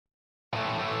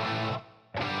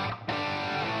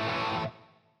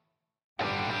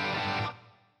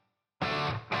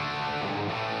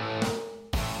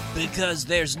Because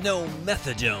there's no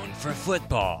methadone for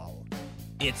football.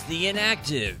 It's the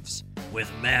Inactives with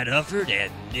Matt Ufford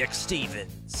and Nick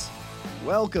Stevens.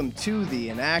 Welcome to the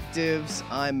Inactives.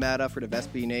 I'm Matt Ufford of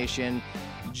SB Nation,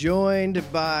 joined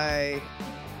by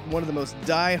one of the most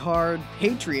diehard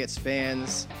Patriots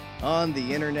fans on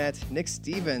the internet, Nick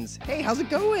Stevens. Hey, how's it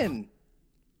going?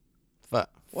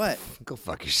 What? Go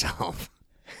fuck yourself.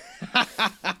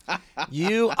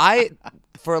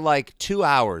 For like 2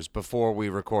 hours before we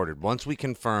recorded, once we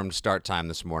confirmed start time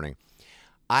this morning,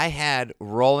 I had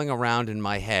rolling around in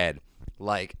my head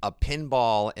like a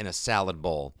pinball in a salad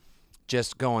bowl,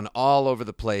 just going all over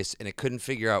the place, and it couldn't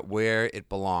figure out where it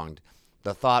belonged.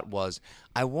 The thought was,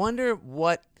 I wonder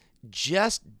what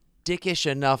just dickish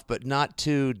enough but not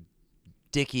too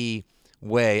dicky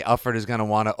way Ufford is going to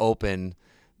want to open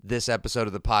this episode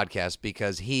of the podcast,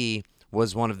 because he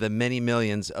was one of the many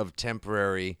millions of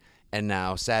temporary and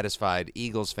now satisfied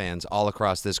Eagles fans all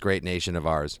across this great nation of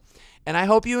ours. And I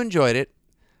hope you enjoyed it.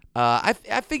 I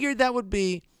figured that would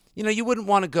be, you wouldn't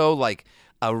want to go like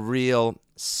a real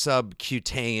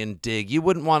subcutaneous dig. You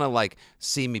wouldn't want to like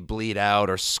see me bleed out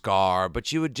or scar,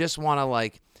 but you would just want to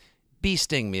like bee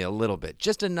sting me a little bit,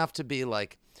 just enough to be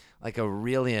like a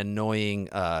really annoying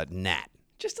gnat.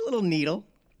 Just a little needle.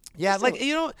 Yeah, it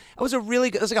was it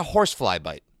was like a horsefly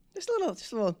bite. Just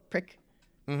a little prick.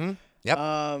 Mm-hmm. Yep.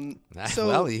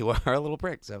 Well, you are a little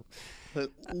prick, so. But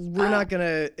we're not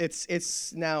gonna.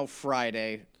 It's now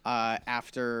Friday.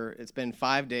 After it's been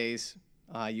 5 days,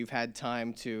 you've had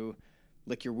time to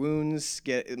lick your wounds,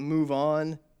 move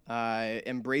on,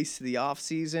 embrace the off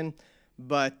season.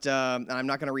 But I'm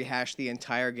not gonna rehash the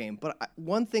entire game. But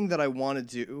one thing that I want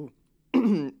to do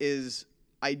is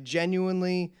I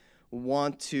genuinely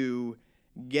want to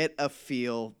get a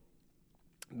feel,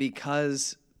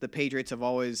 because the Patriots have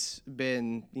always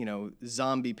been,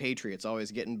 zombie Patriots,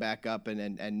 always getting back up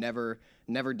and never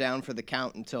down for the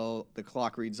count until the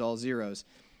clock reads all zeros.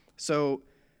 So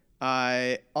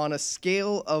on a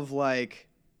scale of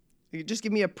just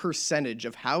give me a percentage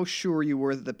of how sure you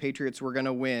were that the Patriots were going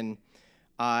to win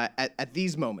at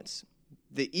these moments.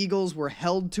 The Eagles were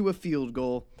held to a field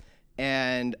goal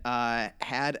and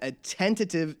had a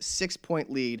tentative 6-point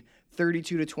lead,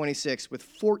 32-26, with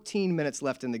 14 minutes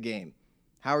left in the game.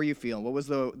 How are you feeling? What was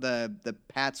the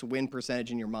Pats' win percentage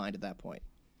in your mind at that point?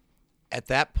 At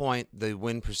that point, the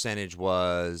win percentage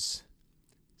was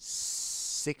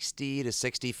 60 to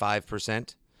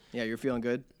 65%. Yeah, you're feeling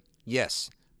good? Yes,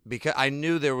 because I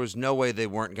knew there was no way they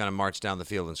weren't going to march down the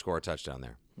field and score a touchdown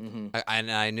there. Mm-hmm.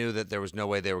 I knew that there was no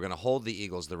way they were going to hold the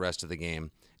Eagles the rest of the game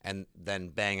and then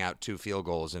bang out 2 field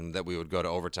goals and that we would go to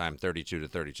overtime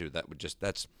 32-32. That would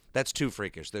that's too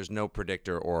freakish. There's no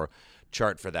predictor or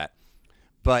chart for that.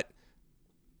 But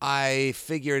I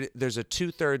figured there's a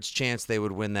 2/3 chance they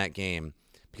would win that game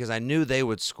because I knew they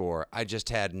would score. I just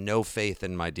had no faith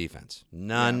in my defense.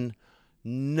 None,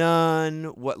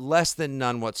 less than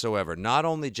none whatsoever. Not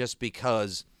only just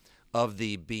because of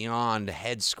the beyond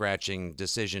head-scratching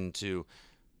decision to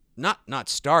not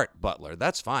start Butler.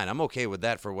 That's fine. I'm okay with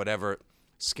that for whatever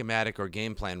schematic or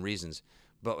game plan reasons.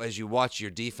 But as you watch your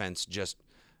defense just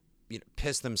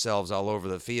piss themselves all over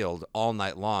the field all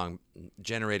night long,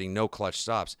 generating no clutch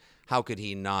stops, how could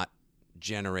he not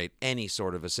generate any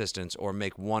sort of assistance or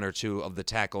make 1 or 2 of the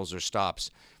tackles or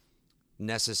stops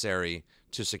necessary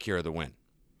to secure the win?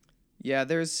 Yeah,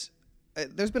 there's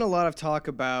been a lot of talk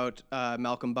about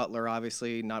Malcolm Butler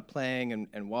obviously not playing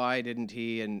and why didn't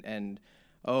he, and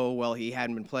oh, well, he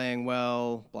hadn't been playing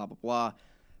well, blah, blah, blah.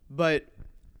 But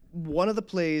one of the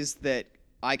plays that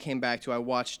I came back to, I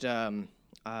watched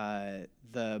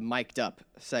the mic'd up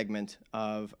segment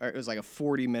it was like a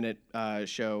 40-minute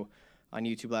show on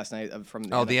YouTube last night from the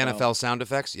NFL. The NFL sound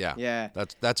effects? Yeah. Yeah.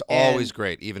 That's always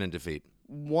great, even in defeat.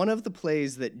 One of the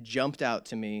plays that jumped out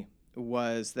to me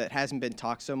that hasn't been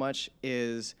talked so much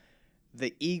is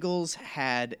the Eagles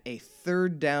had a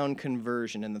 3rd down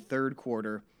conversion in the 3rd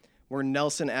quarter where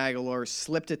Nelson Agholor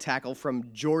slipped a tackle from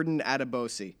Johnson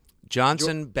Bademosi.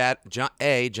 Johnson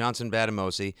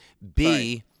Bademosi.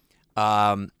 B,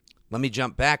 let me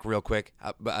jump back real quick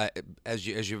as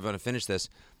you're going to finish this.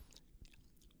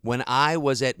 When I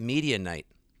was at media night,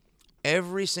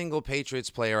 every single Patriots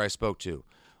player I spoke to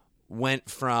went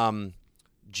from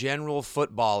general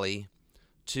football-y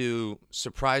to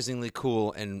surprisingly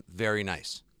cool and very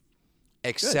nice,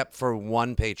 except for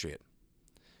one Patriot.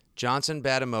 Johnson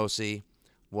Bademosi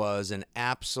was an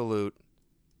absolute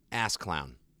ass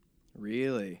clown.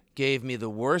 Really? Gave me the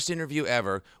worst interview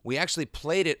ever. We actually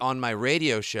played it on my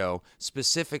radio show.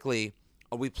 Specifically,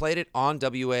 we played it on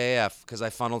WAAF because I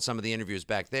funneled some of the interviews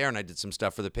back there, and I did some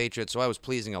stuff for the Patriots, so I was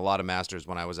pleasing a lot of masters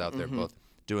when I was out there, both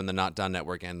doing the Not Done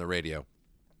Network and the radio.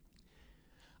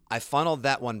 I funneled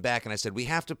that one back, and I said, we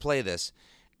have to play this,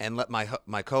 and let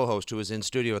my co-host, who was in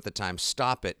studio at the time,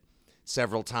 stop it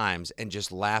several times and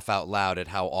just laugh out loud at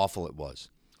how awful it was.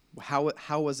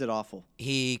 How was it awful?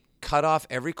 He cut off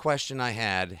every question I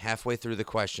had halfway through the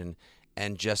question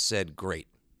and just said, great.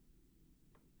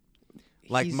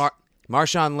 Like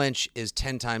Marshawn Lynch is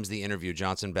 10 times the interview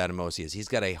Johnson Bademosi is. He's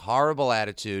got a horrible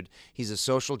attitude. He's a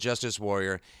social justice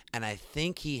warrior, and I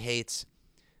think he hates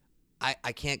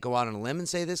I can't go out on a limb and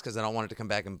say this because I don't want it to come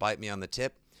back and bite me on the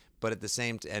tip, but at the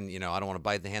same and I don't want to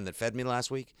bite the hand that fed me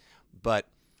last week, but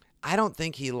I don't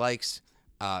think he likes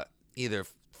either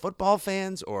football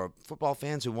fans or football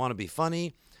fans who want to be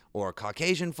funny or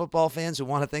Caucasian football fans who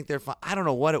want to think they're fun. I don't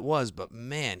know what it was, but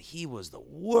man, he was the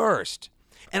worst.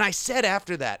 And I said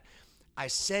after that, I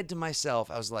said to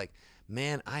myself, I was like,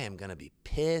 man, I am going to be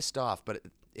pissed off. But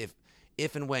if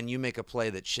and when you make a play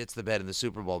that shits the bed in the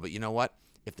Super Bowl, but you know what?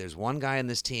 If there's one guy in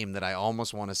this team that I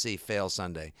almost want to see fail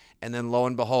Sunday, and then lo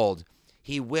and behold,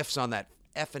 he whiffs on that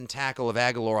effing tackle of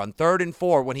Agholor on 3rd and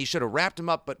 4 when he should have wrapped him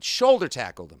up but shoulder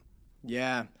tackled him.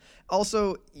 Yeah.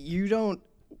 Also,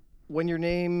 when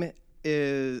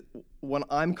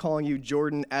I'm calling you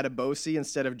Jordan Adebosi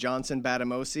instead of Johnson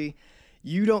Bademosi,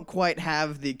 you don't quite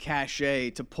have the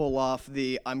cachet to pull off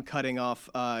the I'm cutting off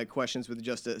questions with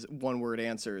just one-word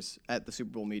answers at the Super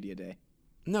Bowl Media Day.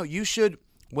 No, you should.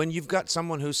 When you've got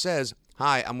someone who says,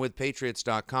 hi, I'm with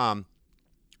Patriots.com,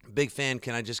 big fan,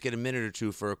 can I just get a minute or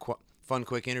two for a fun,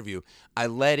 quick interview? I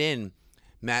led in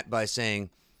Matt by saying,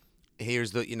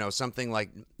 here's the, something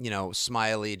like,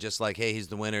 smiley, just like, hey, he's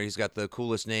the winner. He's got the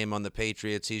coolest name on the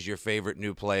Patriots. He's your favorite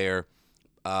new player.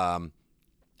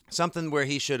 Something where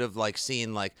he should have,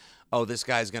 seen, oh, this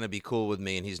guy's going to be cool with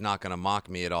me and he's not going to mock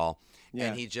me at all. Yeah.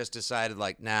 And he just decided,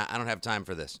 nah, I don't have time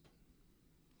for this.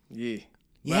 Yeah.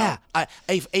 Yeah, wow.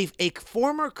 A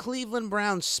former Cleveland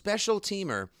Browns special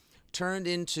teamer turned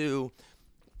into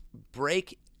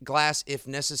break glass if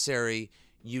necessary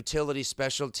utility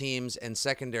special teams and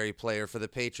secondary player for the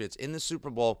Patriots in the Super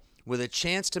Bowl with a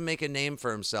chance to make a name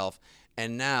for himself,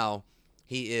 and now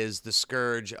he is the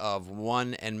scourge of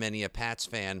one and many a Pats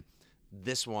fan,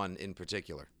 this one in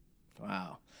particular.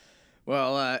 Wow.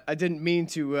 Well, I didn't mean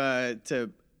to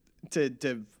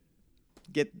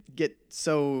get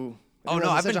so. Oh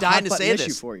no, I've been dying to say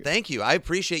this. Thank you. I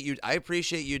appreciate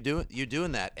you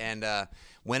doing that. And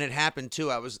when it happened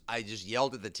too, I just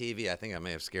yelled at the TV. I think I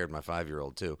may have scared my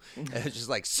 5-year-old too. It was just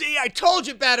like, "See, I told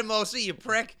you, Bademosi, you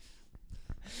prick."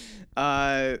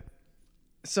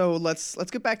 So let's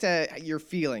get back to your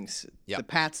feelings. Yep. The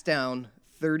Pats down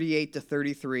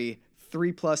 38-33,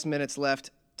 3+ minutes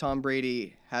left. Tom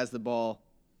Brady has the ball.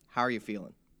 How are you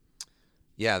feeling?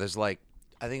 Yeah, there's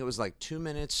I think it was 2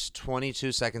 minutes,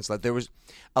 22 seconds left. There was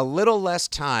a little less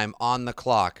time on the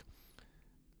clock.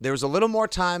 There was a little more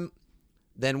time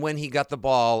than when he got the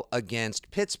ball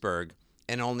against Pittsburgh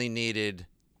and only needed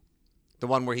the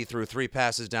one where he threw 3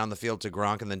 passes down the field to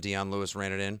Gronk and then Deion Lewis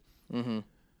ran it in. Mm-hmm.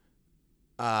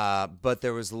 But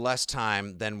there was less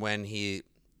time than when he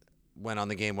went on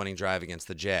the game-winning drive against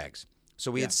the Jags.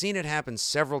 So we had seen it happen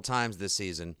several times this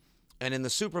season, and in the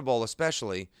Super Bowl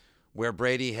especially, where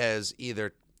Brady has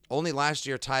either only last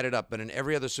year tied it up, but in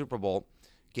every other Super Bowl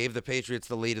gave the Patriots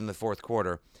the lead in the fourth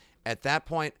quarter. At that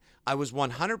point, I was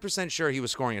 100% sure he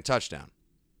was scoring a touchdown.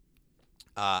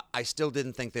 I still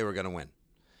didn't think they were going to win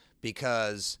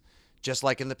because just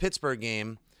like in the Pittsburgh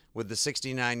game with the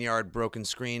 69-yard broken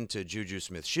screen to Juju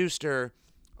Smith-Schuster,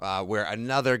 where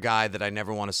another guy that I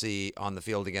never want to see on the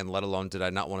field again, let alone did I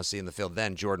not want to see in the field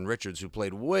then, Jordan Richards, who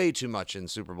played way too much in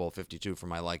Super Bowl 52 for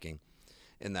my liking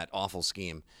in that awful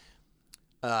scheme,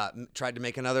 tried to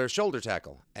make another shoulder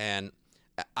tackle. And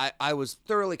I was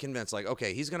thoroughly convinced,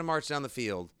 okay, he's going to march down the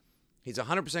field. He's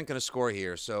 100% going to score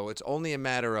here. So it's only a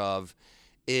matter of,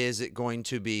 is it going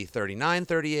to be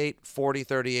 39-38,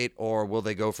 40-38, or will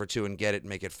they go for 2 and get it and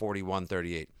make it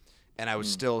 41-38? And I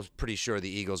was still pretty sure the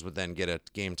Eagles would then get a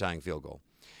game-tying field goal.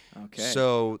 Okay.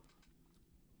 So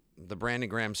the Brandon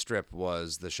Graham strip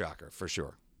was the shocker, for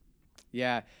sure.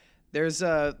 Yeah.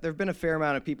 There've been a fair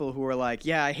amount of people who were like,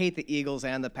 yeah, I hate the Eagles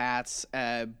and the Pats,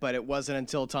 but it wasn't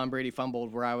until Tom Brady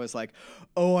fumbled where I was like,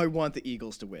 oh, I want the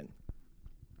Eagles to win.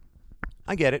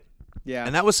 I get it. Yeah.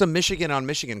 And that was some Michigan on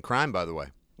Michigan crime, by the way.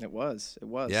 It was.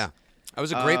 Yeah. That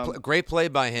was a great play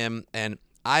by him, and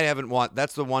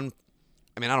that's the one.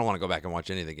 I mean, I don't want to go back and watch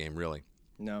any of the game, really.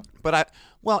 No. But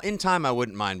in time I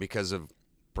wouldn't mind because of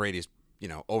Brady's,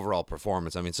 overall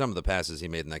performance. I mean, some of the passes he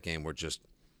made in that game were just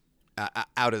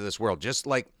out of this world. Just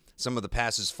like some of the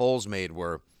passes Foles made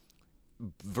were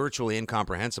virtually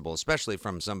incomprehensible, especially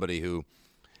from somebody who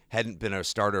hadn't been a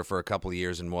starter for a couple of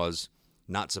years and was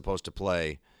not supposed to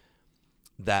play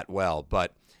that well.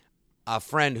 But a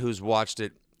friend who's watched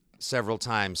it several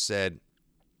times said,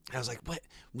 I was like, what?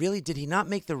 Really? Did he not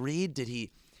make the read? Did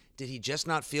he just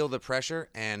not feel the pressure?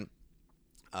 And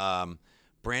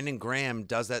Brandon Graham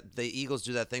does that. The Eagles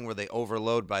do that thing where they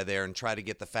overload by there and try to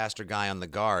get the faster guy on the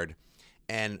guard.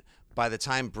 And by the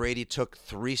time Brady took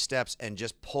 3 steps and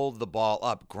just pulled the ball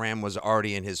up, Graham was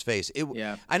already in his face.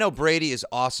 I know Brady is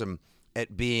awesome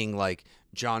at being like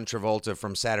John Travolta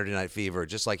from Saturday Night Fever,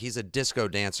 just like he's a disco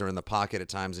dancer in the pocket at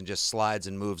times and just slides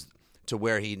and moves to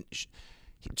where he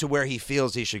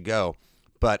feels he should go.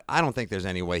 But I don't think there's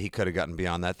any way he could have gotten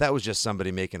beyond that. That was just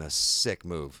somebody making a sick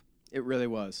move. It really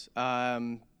was.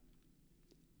 And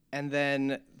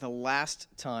then the last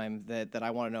time that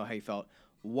I want to know how you felt,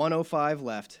 1:05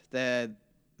 left.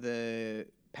 The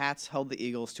Pats held the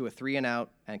Eagles to a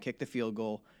 3-and-out and kicked the field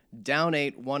goal. Down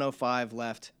 8, 1:05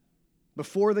 left.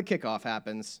 Before the kickoff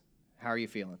happens, how are you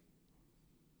feeling?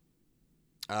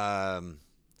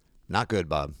 Not good,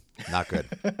 Bob. Not good.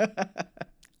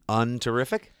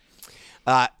 Unterrific.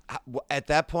 At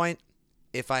that point,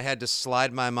 if I had to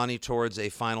slide my money towards a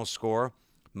final score,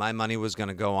 my money was going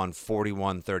to go on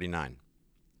 41-39.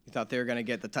 You thought they were going to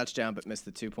get the touchdown but missed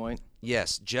the 2-point?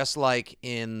 Yes, just like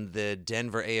in the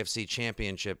Denver AFC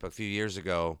Championship a few years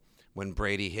ago when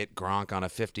Brady hit Gronk on a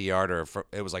 50-yarder.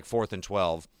 It was like 4th and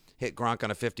 12. Hit Gronk on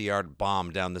a 50-yard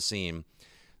bomb down the seam,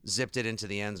 zipped it into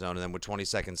the end zone, and then with 20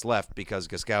 seconds left because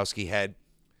Gostkowski had,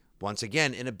 once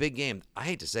again, in a big game, I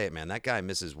hate to say it, man, that guy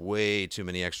misses way too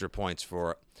many extra points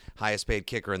for highest paid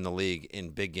kicker in the league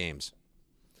in big games.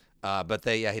 But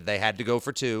they had to go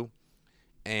for 2,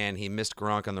 and he missed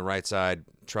Gronk on the right side,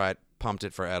 pumped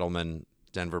it for Edelman.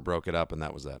 Denver broke it up, and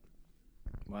that was that.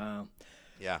 Wow.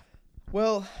 Yeah.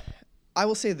 Well, I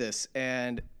will say this,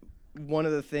 and one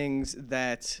of the things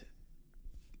that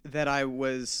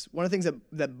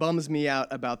bums me out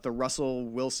about the Russell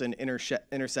Wilson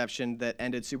interception that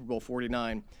ended Super Bowl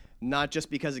 49, not just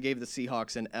because it gave the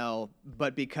Seahawks an L,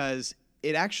 but because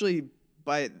it actually,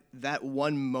 by that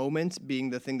one moment being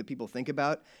the thing that people think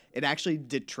about, it actually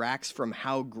detracts from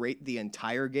how great the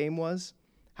entire game was,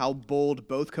 how bold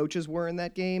both coaches were in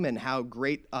that game, and how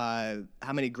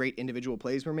many great individual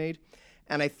plays were made.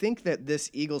 And I think that this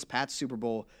Eagles-Pats Super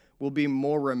Bowl will be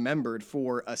more remembered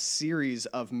for a series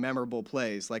of memorable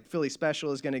plays. Like Philly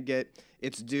Special is going to get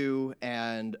its due,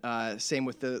 and same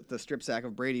with the strip sack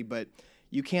of Brady, but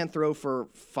you can't throw for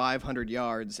 500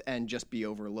 yards and just be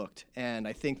overlooked. And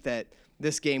I think that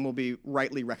this game will be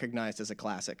rightly recognized as a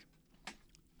classic.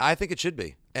 I think it should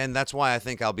be, and that's why I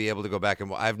think I'll be able to go back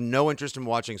and I have no interest in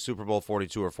watching Super Bowl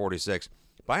 42 or 46.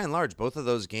 By and large, both of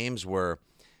those games were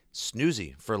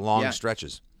snoozy for long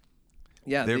stretches.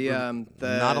 Yeah, the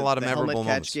not a lot of memorable helmet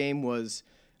moments. catch game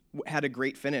had a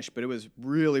great finish, but it was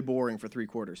really boring for 3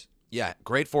 quarters. Yeah,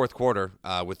 great fourth quarter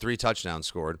with 3 touchdowns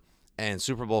scored, and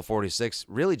Super Bowl 46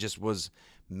 really just was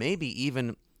maybe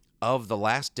even of the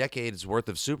last decade's worth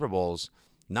of Super Bowls,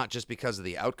 not just because of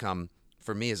the outcome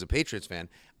for me as a Patriots fan.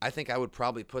 I think I would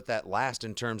probably put that last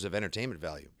in terms of entertainment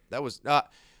value. That was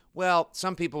well,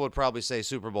 some people would probably say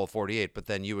Super Bowl 48, but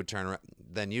then you'd turn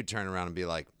around and be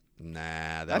like,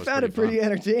 nah, I found it pretty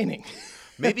entertaining.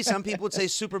 Maybe some people would say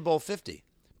Super Bowl 50,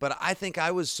 but I think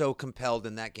I was so compelled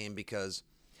in that game because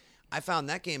I found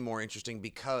that game more interesting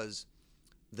because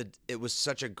it was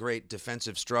such a great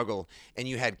defensive struggle, and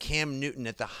you had Cam Newton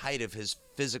at the height of his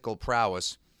physical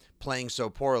prowess playing so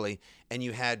poorly, and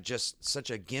you had just such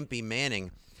a gimpy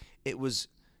Manning. It was,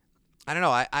 I don't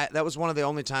know, I that was one of the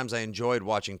only times I enjoyed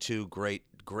watching 2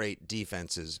 great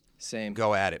defenses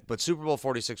go at it. But Super Bowl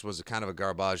 46 was a kind of a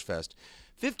garbage fest.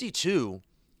 52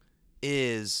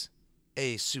 is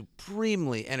a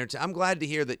supremely entertaining. I'm glad to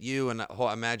hear that you and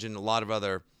I imagine a lot of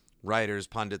other writers,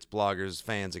 pundits, bloggers,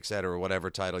 fans, etc.,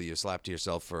 whatever title you slap to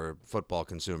yourself for football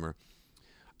consumer,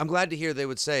 I'm glad to hear they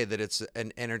would say that it's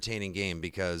an entertaining game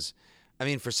because, I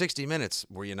mean, for 60 minutes,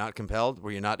 were you not compelled?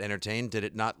 Were you not entertained? Did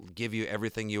it not give you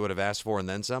everything you would have asked for and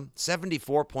then some?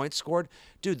 74 points scored?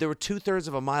 Dude, there were 2/3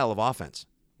 of a mile of offense.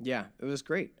 Yeah, it was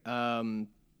great. I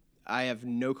have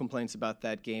no complaints about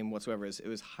that game whatsoever. It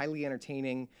was highly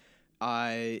entertaining.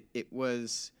 It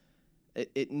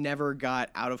never got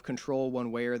out of control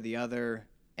one way or the other,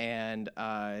 and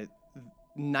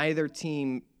neither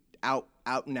team out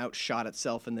and out shot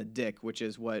itself in the dick, which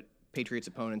is what Patriots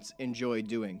opponents enjoy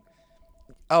doing.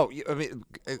 Oh, I mean,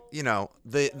 you know,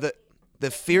 the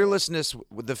fearlessness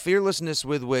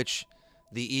with which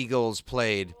the Eagles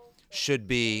played should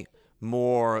be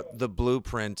more the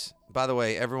blueprint. By the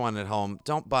way, everyone at home,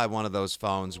 don't buy one of those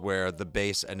phones where the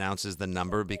base announces the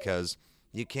number because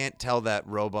You can't tell that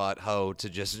robot hoe to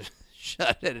just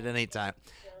shut it at any time.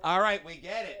 All right, we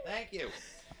get it. Thank you.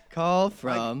 Call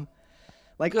from.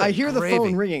 Like, Good I hear the gravy.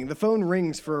 phone ringing. The phone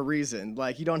rings for a reason.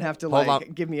 Like, you don't have to, Hold like,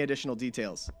 on. give me additional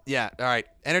details. Yeah, all right.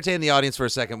 Entertain the audience for a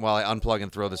second while I unplug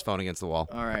and throw this phone against the wall.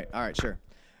 All right, sure.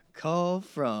 Call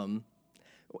from.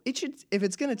 It should, if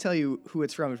it's going to tell you who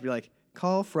it's from, it'd be like,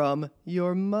 call from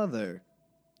your mother.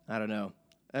 I don't know.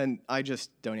 And I just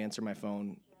don't answer my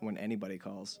phone when anybody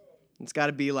calls. It's got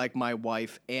to be like my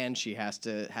wife, and she has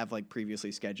to have like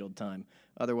previously scheduled time.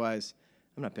 Otherwise,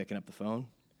 I'm not picking up the phone.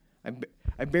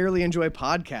 I barely enjoy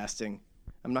podcasting.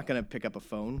 I'm not going to pick up a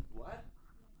phone. What?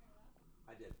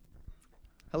 I did.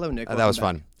 Hello, Nick. That was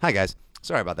welcome fun. Hi, guys.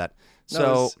 Sorry about that. back. So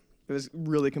No, it was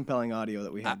really compelling audio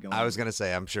that we had going. I was going to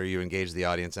say, I'm sure you engage the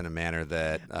audience in a manner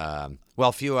that,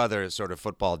 well, few other sort of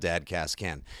football dadcasts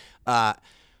can.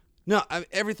 No,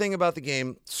 everything about the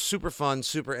game, super fun,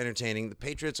 super entertaining. The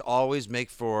Patriots always make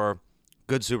for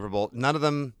good Super Bowl. None of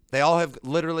them, they all have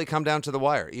literally come down to the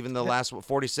wire. Even the last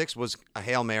 46 was a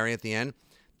Hail Mary at the end.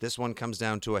 This one comes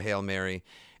down to a Hail Mary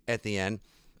at the end.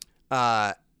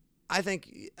 I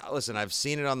think, listen, I've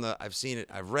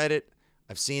read it,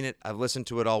 I've seen it, I've listened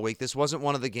to it all week. This wasn't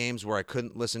one of the games where I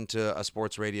couldn't listen to a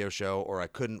sports radio show or I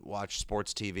couldn't watch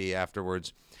sports TV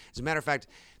afterwards. As a matter of fact,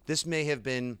 this may have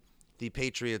been the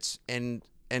Patriots' end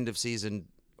of season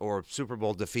or Super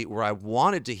Bowl defeat where I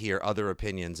wanted to hear other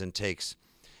opinions and takes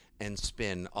and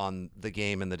spin on the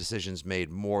game and the decisions made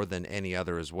more than any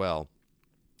other as well.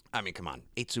 I mean, come on.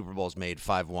 8 Super Bowls made,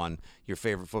 5-1. Your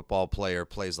favorite football player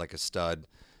plays like a stud.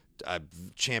 A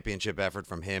championship effort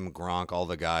from him, Gronk, all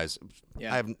the guys.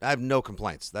 Yeah. I have no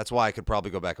complaints. That's why I could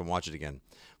probably go back and watch it again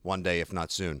one day, if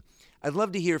not soon. I'd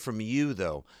love to hear from you,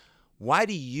 though. Why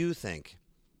do you think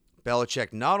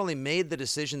Belichick not only made the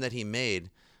decision that he made,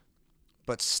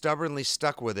 but stubbornly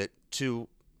stuck with it to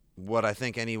what I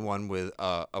think anyone with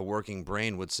a working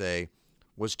brain would say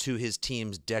was to his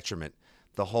team's detriment?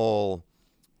 The whole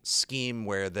scheme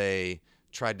where they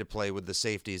tried to play with the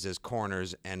safeties as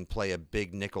corners and play a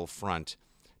big nickel front,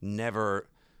 never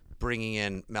bringing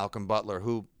in Malcolm Butler,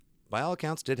 who, by all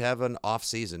accounts, did have an off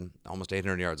season, almost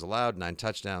 800 yards allowed, 9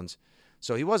 touchdowns.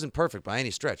 So he wasn't perfect by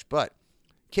any stretch, but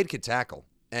kid could tackle.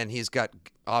 And he's got,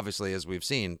 obviously, as we've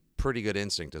seen, pretty good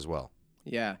instinct as well.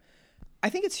 Yeah. I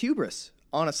think it's hubris,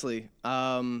 honestly.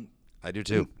 I do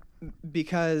too.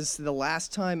 Because the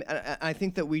last time, I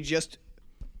think that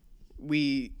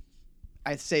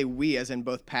I say we as in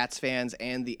both Pats fans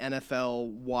and the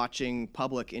NFL watching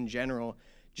public in general,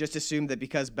 just assume that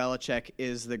because Belichick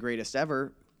is the greatest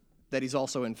ever, that he's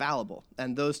also infallible.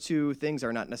 And those two things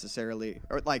are not necessarily,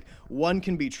 or like one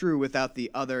can be true without the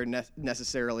other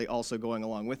necessarily also going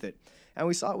along with it. And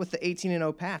we saw it with the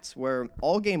 18-0 Pats, where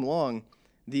all game long,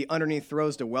 the underneath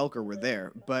throws to Welker were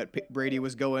there, but Brady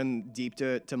was going deep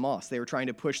to Moss. They were trying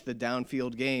to push the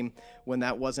downfield game when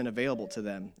that wasn't available to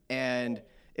them. And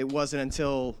it wasn't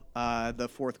until the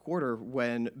fourth quarter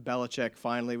when Belichick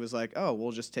finally was like, oh,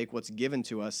 we'll just take what's given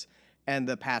to us, and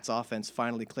the Pats offense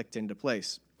finally clicked into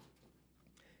place.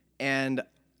 And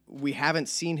we haven't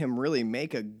seen him really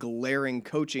make a glaring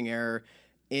coaching error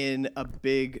in a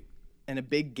big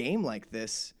game like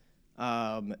this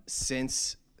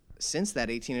since that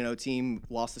 18-0 team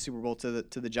lost the Super Bowl to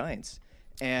the Giants.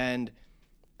 And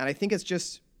I think it's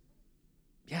just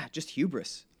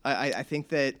hubris. I think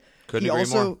that Couldn't agree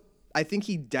more. I think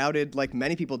he doubted, like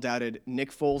many people doubted,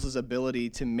 Nick Foles' ability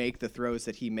to make the throws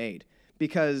that he made,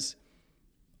 because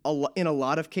in a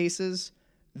lot of cases,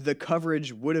 the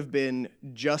coverage would have been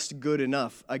just good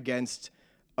enough against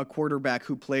a quarterback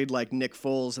who played like Nick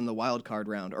Foles in the wild card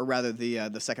round, or rather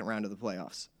the second round of the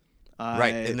playoffs.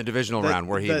 Right, in the divisional round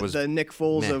where he was... The Nick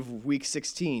Foles of Week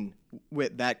 16,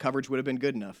 with that coverage would have been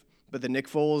good enough. But the Nick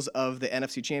Foles of the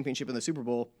NFC Championship and the Super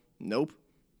Bowl, nope.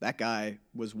 That guy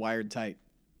was wired tight.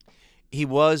 He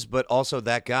was, but also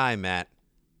that guy, Matt,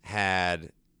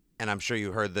 had, and I'm sure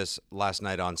you heard this last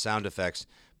night on Sound Effects,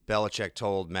 Belichick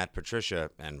told Matt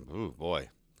Patricia, and ooh boy,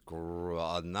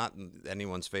 not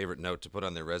anyone's favorite note to put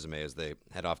on their resume as they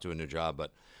head off to a new job,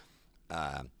 but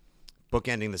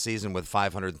bookending the season with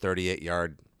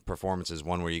 538-yard performances,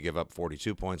 one where you give up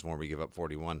 42 points, one where you give up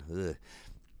 41.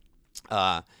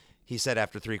 He said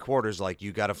after 3 quarters, like,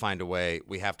 you got to find a way.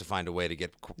 We have to find a way to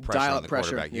get pressure on the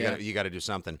quarterback. You got to do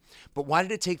something. But why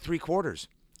did it take 3 quarters?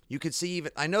 You could see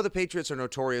even. I know the Patriots are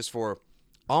notorious for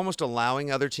almost allowing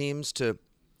other teams to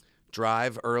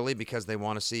drive early because they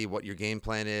want to see what your game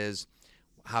plan is,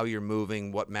 how you're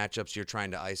moving, what matchups you're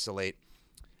trying to isolate.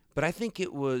 But I think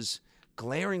it was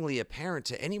glaringly apparent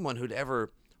to anyone who'd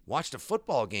ever watched a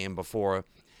football game before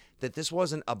that this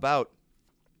wasn't about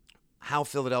how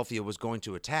Philadelphia was going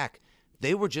to attack.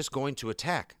 They were just going to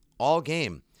attack all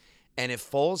game. And if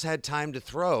Foles had time to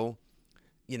throw,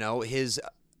 his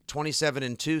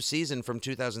 27-2 season from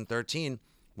 2013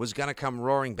 was going to come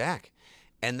roaring back.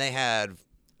 And they had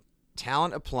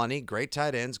talent aplenty, great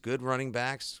tight ends, good running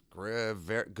backs,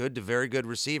 good to very good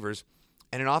receivers,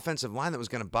 and an offensive line that was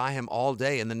going to buy him all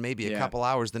day and then maybe a couple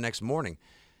hours the next morning.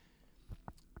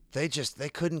 They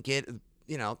couldn't get,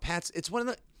 Pats. It's one of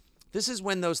the. This is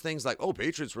when those things like,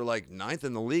 Patriots were like 9th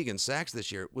in the league in sacks this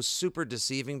year, was super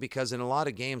deceiving, because in a lot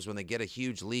of games when they get a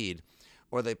huge lead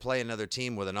or they play another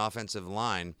team with an offensive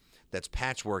line that's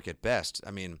patchwork at best.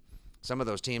 I mean, some of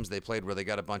those teams they played where they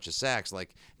got a bunch of sacks,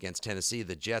 like against Tennessee,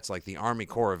 the Jets, like the Army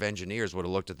Corps of Engineers would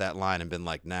have looked at that line and been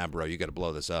like, nah, bro, you got to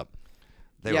blow this up.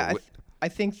 I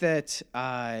think that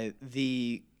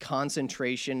the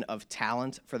concentration of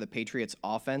talent for the Patriots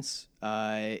offense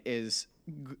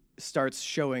starts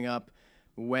showing up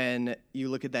when you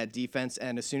look at that defense,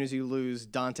 and as soon as you lose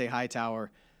Dante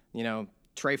Hightower,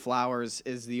 Trey Flowers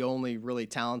is the only really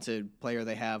talented player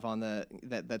they have on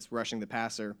that's rushing the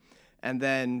passer. And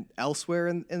then elsewhere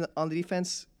on the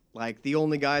defense, like the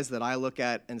only guys that I look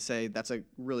at and say that's a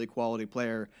really quality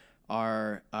player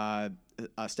are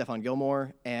Stephon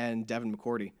Gilmore and Devin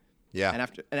McCourty. Yeah. And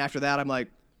after that, I'm like,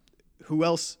 who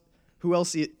else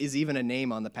is even a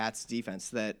name on the Pats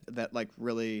defense that like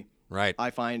really right.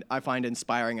 I find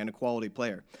inspiring and a quality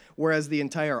player. Whereas the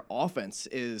entire offense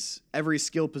is every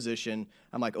skill position,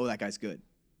 I'm like, that guy's good.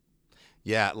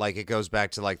 Yeah, like it goes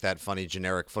back to like that funny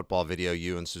generic football video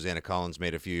you and Susanna Collins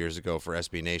made a few years ago for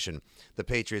SB Nation. The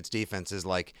Patriots defense is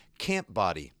like camp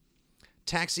body,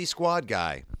 taxi squad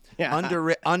guy,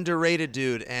 underrated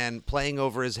dude, and playing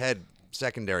over his head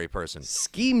secondary person.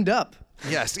 Schemed up.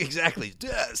 Yes, exactly.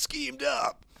 Schemed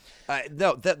up.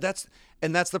 No, that's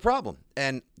the problem.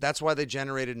 And that's why they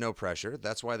generated no pressure.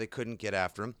 That's why they couldn't get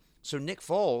after him. So Nick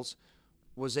Foles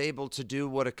was able to do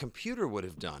what a computer would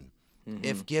have done. Mm-hmm.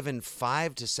 If given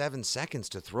 5 to 7 seconds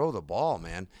to throw the ball,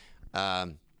 man.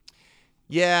 I've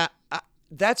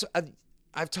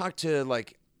talked to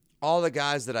like all the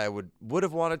guys that I would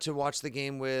have wanted to watch the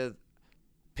game with,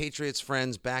 Patriots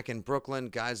friends back in Brooklyn,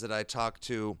 guys that I talked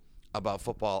to about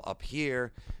football up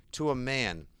here, to a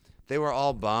man. They were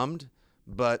all bummed,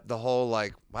 but the whole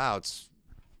like, wow, it's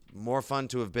more fun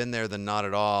to have been there than not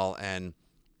at all. And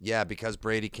yeah, because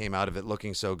Brady came out of it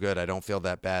looking so good, I don't feel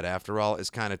that bad after all, is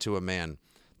kind of to a man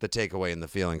the takeaway and the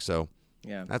feeling. So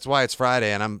yeah, that's why it's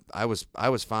Friday, and I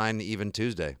was fine even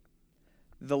Tuesday.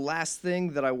 The last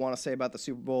thing that I want to say about the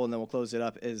Super Bowl, and then we'll close it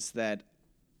up, is that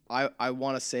I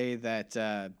want to say that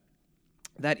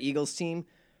that Eagles team,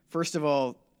 first of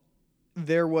all,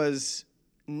 there was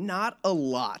not a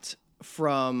lot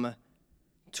from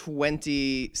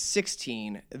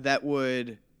 2016 that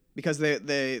would, because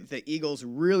the Eagles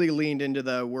really leaned into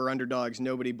the we're underdogs,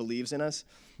 nobody believes in us.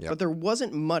 Yep. But there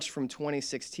wasn't much from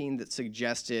 2016 that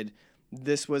suggested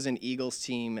this was an Eagles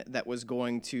team that was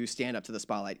going to stand up to the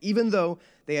spotlight, even though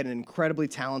they had an incredibly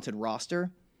talented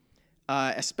roster,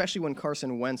 especially when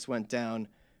Carson Wentz went down.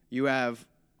 You have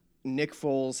Nick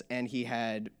Foles, and he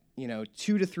had 2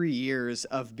 to 3 years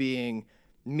of being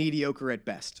mediocre at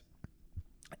best.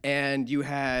 And you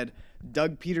had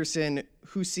Doug Peterson,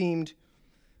 who seemed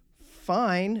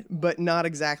fine, but not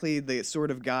exactly the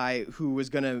sort of guy who was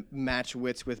going to match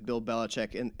wits with Bill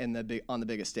Belichick on the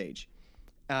biggest stage.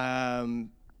 And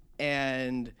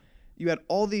you had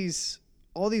all these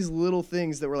little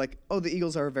things that were like, the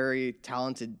Eagles are a very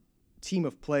talented team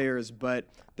of players, but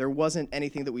there wasn't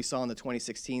anything that we saw in the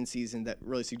 2016 season that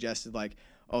really suggested like,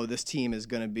 this team is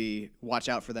going to watch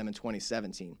out for them in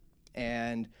 2017.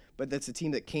 But that's a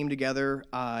team that came together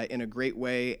in a great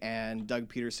way, and Doug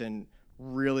Peterson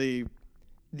really,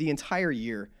 the entire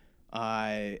year,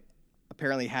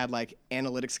 apparently had like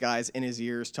analytics guys in his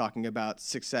ears talking about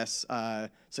success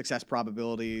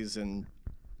probabilities, and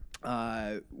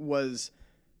was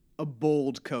a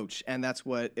bold coach, and that's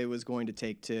what it was going to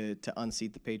take to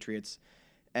unseat the Patriots.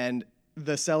 And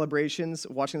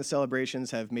watching the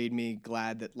celebrations have made me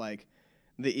glad that like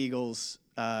the Eagles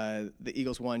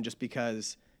won, just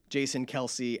because Jason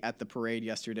Kelce at the parade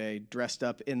yesterday, dressed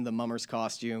up in the Mummers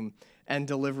costume and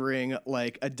delivering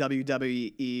like a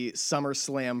WWE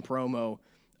SummerSlam promo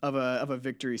of a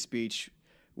victory speech,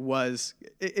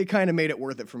 it kind of made it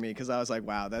worth it for me, because I was like,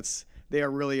 wow, they are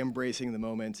really embracing the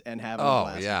moment and having a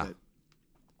blast with it.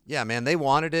 Yeah, man, they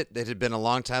wanted it. It had been a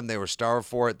long time. They were starved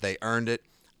for it. They earned it.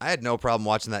 I had no problem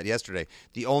watching that yesterday.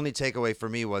 The only takeaway for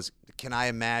me was, can I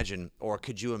imagine, or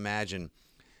could you imagine,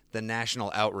 the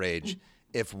national outrage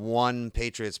if one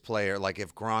Patriots player, like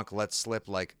if Gronk lets slip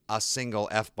like a single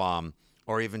F-bomb,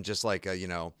 or even just like a,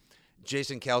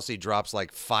 Jason Kelsey drops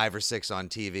like 5 or 6 on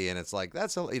TV, and it's like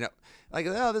that's like,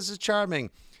 oh, this is charming,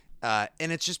 and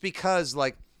it's just because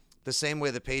like the same way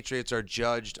the Patriots are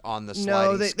judged on the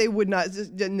sliding. No, they would not.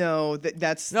 No,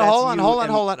 that's no. That's Hold on.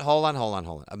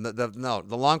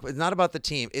 The long. It's not about the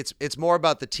team. It's more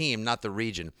about the team, not the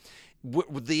region.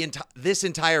 This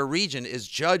entire region is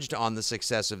judged on the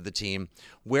success of the team,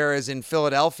 whereas in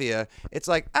Philadelphia, it's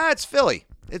like, it's Philly.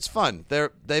 It's fun.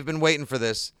 They've been waiting for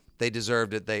this. They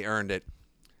deserved it. They earned it.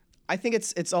 I think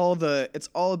it's all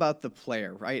about the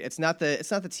player, right? It's not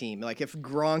the team. Like if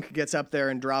Gronk gets up there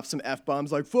and drops some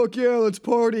F-bombs like "fuck yeah, let's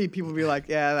party," people will be like,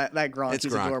 "Yeah, that Gronk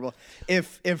is adorable."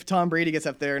 If Tom Brady gets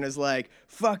up there and is like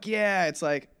 "fuck yeah," it's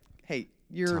like, "Hey,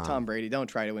 you're Tom Brady. Don't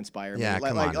try to inspire me."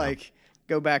 Come on.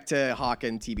 Go back to Hawk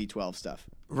and TB12 stuff.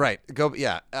 Right. Go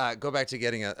back to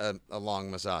getting a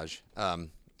long massage and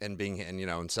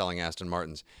selling Aston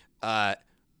Martins.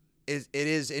 It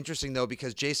is interesting though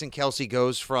because Jason Kelsey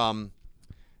goes from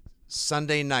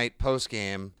Sunday night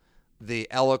postgame, the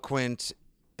eloquent,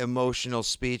 emotional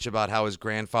speech about how his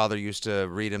grandfather used to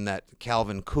read him that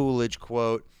Calvin Coolidge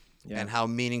quote, and how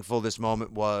meaningful this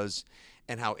moment was,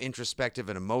 and how introspective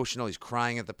and emotional. He's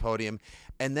crying at the podium,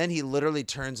 and then he literally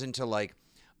turns into like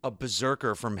a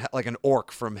berserker like an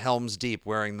orc from Helm's Deep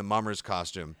wearing the mummer's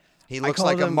costume. He looks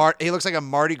like a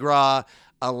Mardi Gras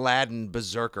Aladdin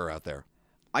berserker out there.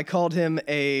 I called him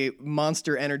a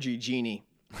Monster Energy genie.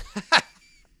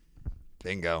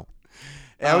 Bingo.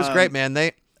 That was great, man.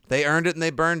 They earned it and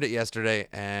they burned it yesterday.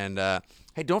 And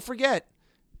hey, don't forget,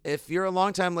 if you're a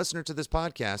longtime listener to this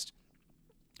podcast,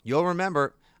 you'll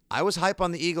remember I was hype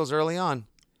on the Eagles early on.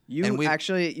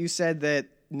 You said that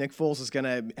Nick Foles is going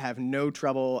to have no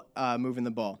trouble moving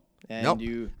the ball. And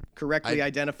you correctly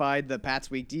identified the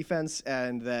Pats' weak defense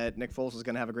and that Nick Foles was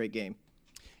going to have a great game.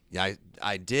 Yeah,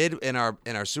 I did in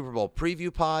our Super Bowl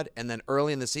preview pod, and then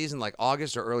early in the season, like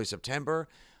August or early September,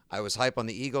 I was hype on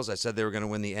the Eagles. I said they were going to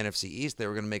win the NFC East. They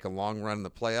were going to make a long run in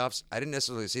the playoffs. I didn't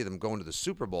necessarily see them going to the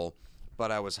Super Bowl,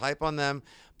 but I was hype on them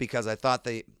because I thought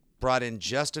they brought in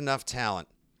just enough talent.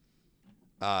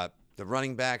 The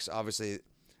running backs, obviously,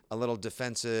 a little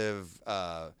defensive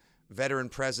veteran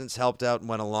presence helped out and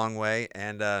went a long way.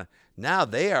 And now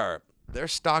they're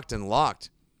stocked and locked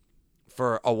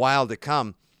for a while to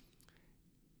come.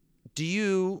 Do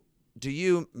you,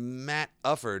 Matt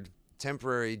Ufford,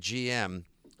 temporary GM,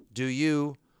 do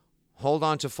you hold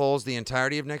on to Foles the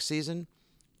entirety of next season?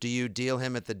 Do you deal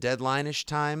him at the deadline-ish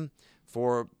time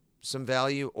for some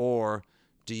value? Or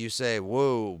do you say,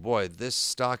 whoa, boy, this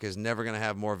stock is never going to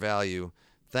have more value.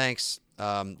 Thanks.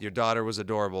 Your daughter was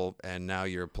adorable, and now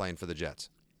you're playing for the Jets.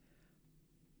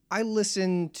 I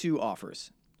listen to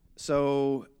offers.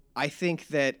 So I think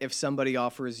that if somebody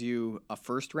offers you a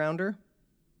first-rounder,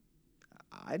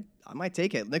 I might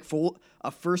take it.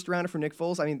 A first-rounder for Nick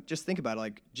Foles? I mean, just think about it.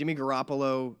 Like, Jimmy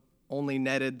Garoppolo only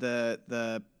netted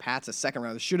the Pats a second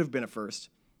round. It should have been a first.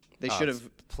 They should have.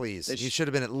 Please. He should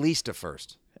have been at least a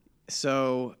first.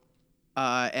 So,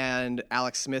 and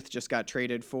Alex Smith just got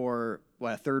traded for,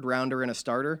 a third-rounder and a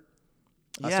starter?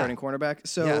 A starting cornerback?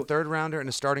 So, yeah, a third-rounder and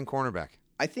a starting cornerback.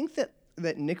 I think that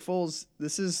Nick Foles,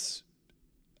 this is...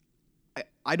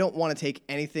 I don't want to take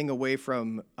anything away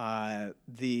from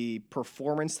the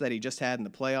performance that he just had in the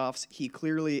playoffs. He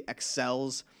clearly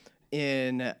excels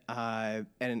in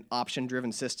an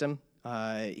option-driven system.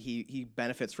 He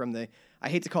benefits from I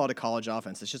hate to call it a college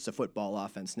offense. It's just a football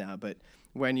offense now. But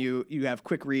when you have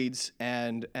quick reads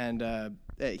and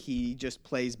he just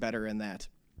plays better in that.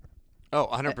 Oh,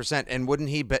 100%. And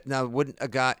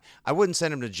I wouldn't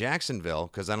send him to Jacksonville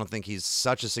because I don't think he's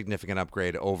such a significant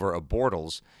upgrade over a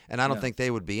Bortles, and I don't think they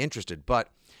would be interested. But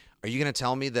are you going to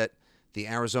tell me that the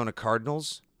Arizona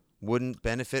Cardinals wouldn't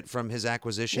benefit from his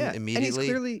acquisition immediately?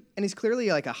 And he's clearly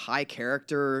like a high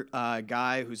character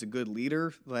guy who's a good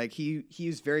leader. Like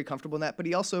he's very comfortable in that, but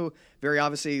he also very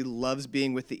obviously loves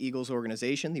being with the Eagles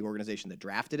organization, the organization that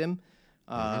drafted him.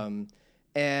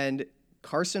 And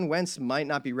Carson Wentz might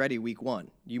not be ready week one.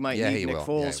 You might need Nick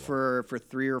Foles for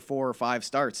 3 or 4 or 5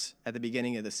 starts at the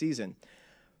beginning of the season.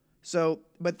 So,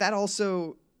 but that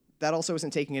also isn't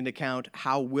taking into account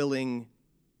how willing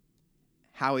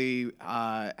Howie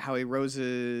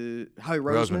Roseman.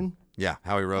 Yeah,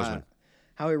 Howie Roseman.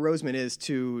 Howie Roseman is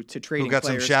to trading who got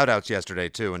players. Some shout-outs yesterday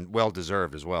too, and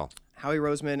well-deserved as well. Howie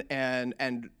Roseman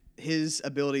and his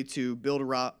ability to build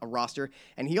a roster,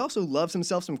 and he also loves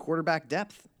himself some quarterback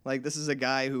depth. Like, this is a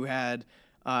guy who had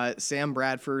Sam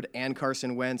Bradford and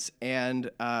Carson Wentz and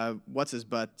Drew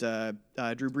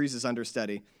Brees'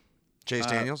 understudy. Chase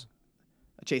Daniels?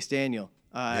 Chase Daniel.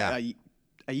 A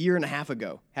year and a half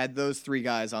ago, had those 3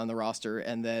 guys on the roster,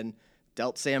 and then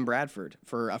dealt Sam Bradford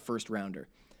for a first rounder.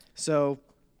 So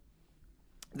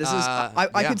this is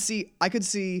I could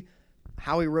see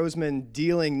Howie Roseman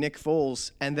dealing Nick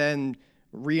Foles and then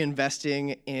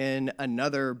reinvesting in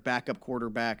another backup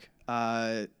quarterback,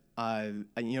 a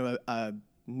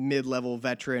mid-level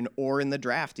veteran, or in the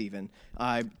draft even,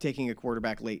 taking a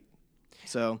quarterback late.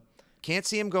 So can't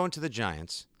see him going to the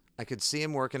Giants. I could see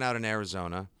him working out in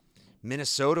Arizona.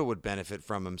 Minnesota would benefit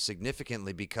from him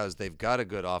significantly because they've got a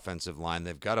good offensive line.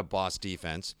 They've got a boss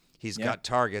defense. He's got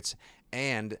targets.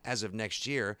 And as of next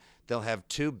year, they'll have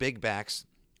two big backs.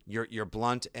 Your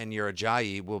Blunt and your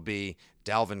Ajayi will be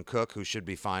Dalvin Cook, who should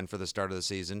be fine for the start of the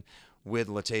season, with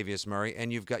Latavius Murray.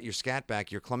 And you've got your scat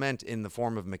back, your Clement, in the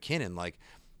form of McKinnon. Like,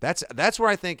 that's where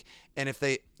I think, and if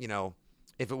they,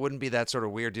 if it wouldn't be that sort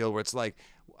of weird deal where it's like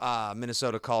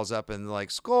Minnesota calls up and like,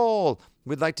 Skol,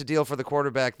 we'd like to deal for the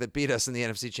quarterback that beat us in the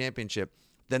NFC Championship,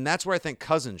 then that's where I think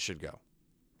Cousins should go.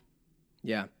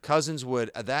 Yeah. Cousins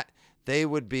would, they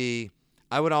would be,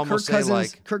 I would almost say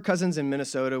like Kirk Cousins in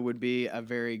Minnesota would be a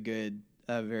very good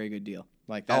deal.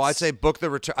 Like that's, I'd say book the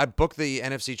return. I'd book the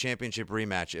NFC Championship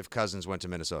rematch if Cousins went to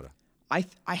Minnesota. I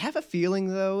have a feeling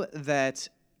though that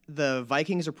the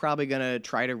Vikings are probably going to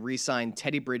try to re-sign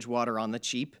Teddy Bridgewater on the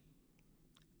cheap,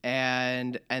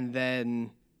 and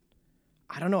then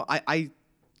I don't know.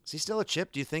 Is he still a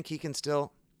chip? Do you think he can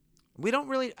still? We don't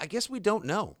really. I guess we don't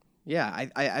know. Yeah,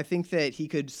 I think that he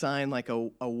could sign like a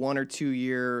 1 or 2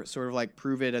 year sort of like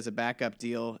prove it as a backup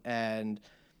deal,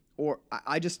 or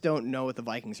I just don't know what the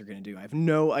Vikings are going to do. I have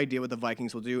no idea what the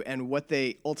Vikings will do, and what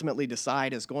they ultimately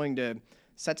decide is going to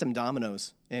set some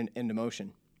dominoes into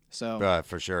motion. So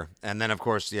for sure. And then of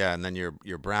course, and then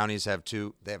your Brownies have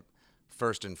two. They have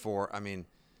 1st and 4. I mean,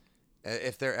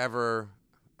 if they're ever,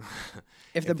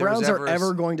 if the Browns are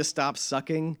ever going to stop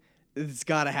sucking, it's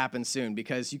got to happen soon,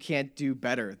 because you can't do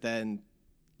better than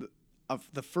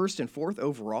the 1st and 4th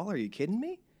overall. Are you kidding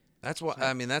me? That's why.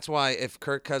 I mean, that's why if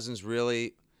Kirk Cousins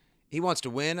really, he wants to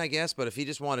win, I guess. But if he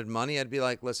just wanted money, I'd be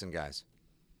like, listen, guys,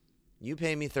 you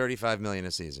pay me $35 million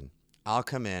a season. I'll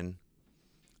come in.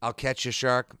 I'll catch a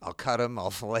shark. I'll cut him. I'll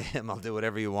fillet him. I'll do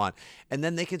whatever you want. And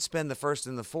then they could spend the 1st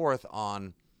and the 4th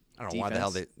on, I don't know why the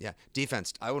hell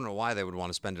defense. I wouldn't know why they would want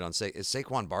to spend it on. Is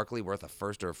Saquon Barkley worth a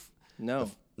 1st or? No.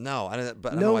 No, I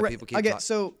don't know why people keep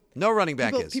talking. No running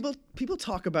back is. People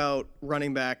talk about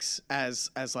running backs as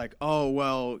like, oh,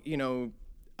 well,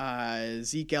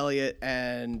 Zeke Elliott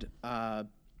and Leonard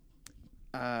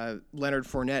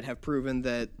Fournette have proven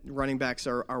that running backs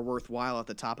are worthwhile at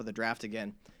the top of the draft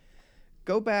again.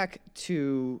 Go back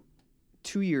to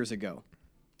 2 years ago.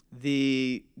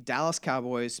 The Dallas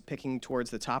Cowboys, picking towards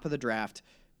the top of the draft,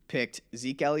 picked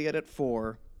Zeke Elliott at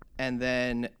 4, and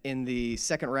then in the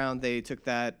 2nd round they took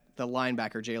the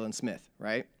linebacker Jalen Smith,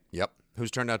 right? Yep,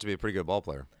 who's turned out to be a pretty good ball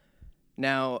player.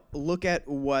 Now look at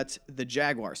what the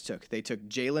Jaguars took. They took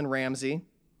Jalen Ramsey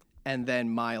and then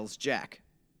Myles Jack.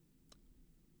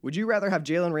 Would you rather have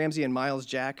Jalen Ramsey and Myles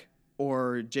Jack,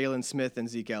 or Jalen Smith and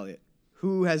Zeke Elliott?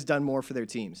 Who has done more for their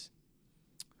teams?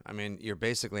 I mean, you're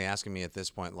basically asking me at this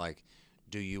point, like,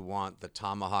 do you want the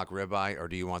tomahawk ribeye or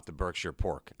do you want the Berkshire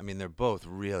pork? I mean, they're both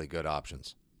really good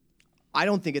options. I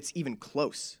don't think it's even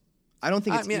close. I don't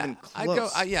think it's even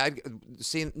close.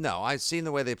 I've seen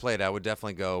the way they played. I would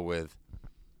definitely go with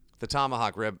the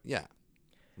tomahawk rib. Yeah.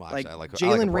 Well, actually,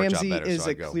 Jalen Ramsey is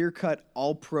a clear-cut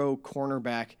all-pro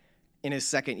cornerback in his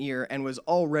 2nd year and was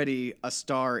already a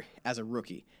star as a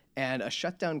rookie. And a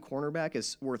shutdown cornerback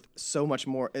is worth so much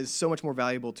more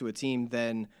valuable to a team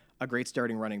than a great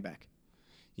starting running back.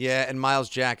 Yeah, and Myles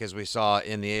Jack, as we saw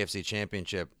in the AFC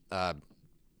Championship,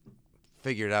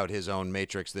 figured out his own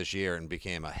matrix this year and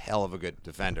became a hell of a good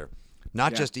defender.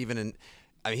 Not just even in,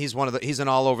 I mean, he's an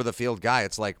all over the field guy.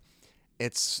 It's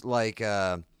like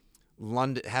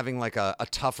London having like a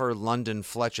tougher London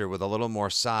Fletcher with a little more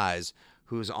size,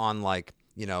 who's on like,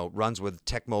 runs with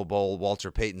Tecmo Bowl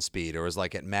Walter Payton speed, or is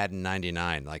like at Madden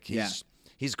 99. Like he's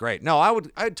great. No,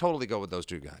 I'd totally go with those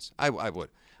two guys. I would.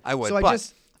 So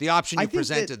the option you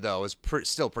presented though is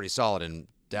still pretty solid in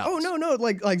Dallas. Oh no,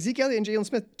 like Zeke Elliott and Jalen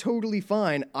Smith, totally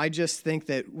fine. I just think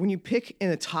that when you pick in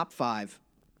the top 5,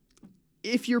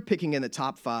 if you're picking in the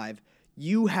top 5,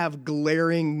 you have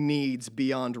glaring needs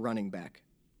beyond running back.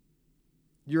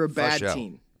 You're a bad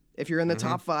team. If you're in the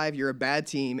top 5, you're a bad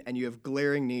team, and you have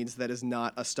glaring needs that is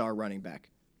not a star running back.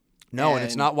 No, and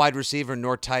it's not wide receiver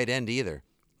nor tight end either.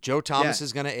 Joe Thomas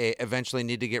is going to eventually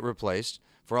need to get replaced.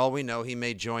 For all we know, he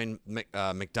may join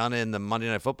McDonough in the Monday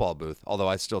Night Football booth, although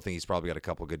I still think he's probably got a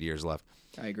couple good years left.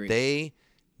 I agree. They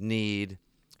need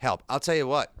help. I'll tell you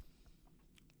what.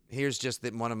 Here's just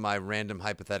one of my random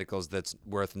hypotheticals that's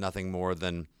worth nothing more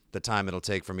than the time it'll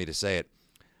take for me to say it.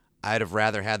 I'd have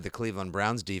rather had the Cleveland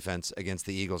Browns defense against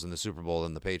the Eagles in the Super Bowl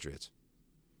than the Patriots.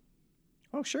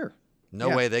 Oh, sure. No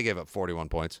way they gave up 41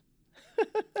 points.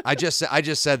 I just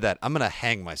said that. I'm going to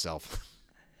hang myself.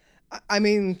 I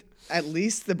mean, at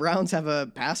least the Browns have a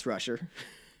pass rusher.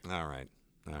 All right.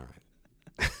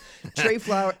 Trey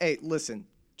Flowers. Hey, listen.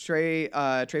 Trey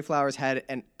Flowers had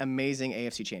an amazing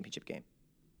AFC Championship game.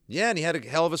 Yeah, and he had a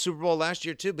hell of a Super Bowl last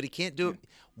year too, but he can't do it.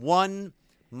 One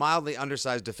mildly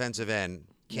undersized defensive end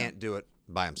can't do it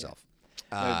by himself.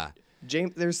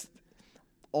 James, there's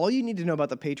all you need to know about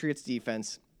the Patriots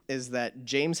defense is that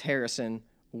James Harrison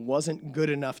wasn't good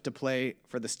enough to play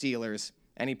for the Steelers,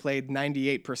 and he played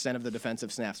 98% of the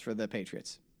defensive snaps for the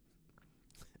Patriots.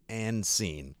 And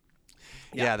scene.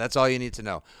 Yeah, that's all you need to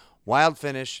know. Wild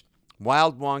finish,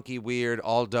 wild, wonky, weird,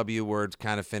 all W words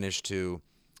kind of finish to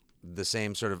the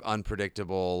same sort of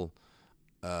unpredictable,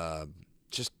 as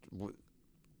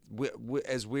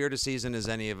weird a season as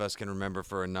any of us can remember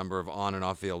for a number of on and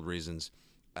off field reasons.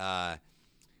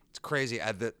 It's crazy.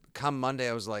 Come Monday,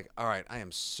 I was like, all right, I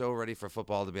am so ready for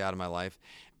football to be out of my life.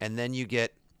 And then you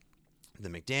get the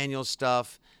McDaniels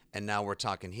stuff, and now we're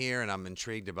talking here, and I'm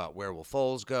intrigued about where will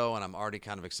Foles go, and I'm already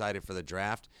kind of excited for the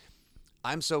draft.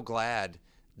 I'm so glad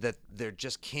that there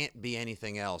just can't be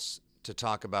anything else to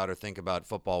talk about or think about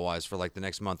football-wise for like the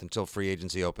next month until free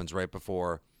agency opens right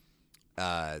before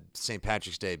St.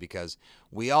 Patrick's Day, because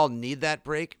we all need that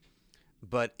break.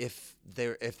 But if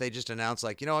they just announce,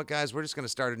 like, you know what, guys, we're just going to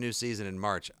start a new season in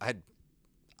March, I'd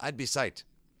be psyched.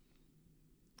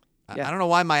 Yeah. I don't know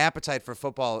why my appetite for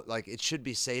football, like, it should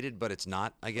be sated, but it's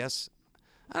not, I guess.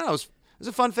 I don't know. It was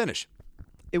a fun finish.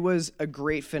 It was a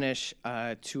great finish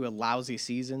to a lousy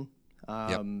season.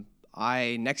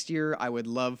 Next year, I would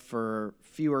love for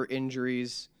fewer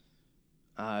injuries.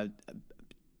 I'm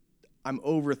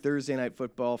over Thursday night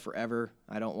football forever.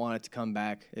 I don't want it to come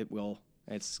back. It will.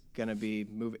 It's gonna be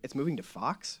It's moving to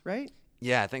Fox, right?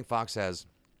 Yeah, I think Fox has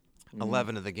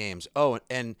 11 of the games. Oh,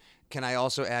 and can I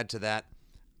also add to that?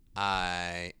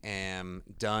 I am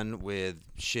done with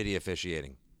shitty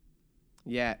officiating.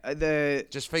 Yeah,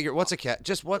 just figure what's a catch.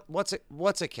 Just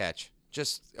what's a catch?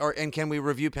 And can we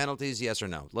review penalties? Yes or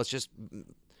no? Let's just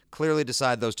clearly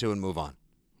decide those two and move on.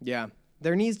 Yeah,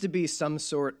 there needs to be some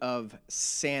sort of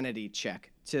sanity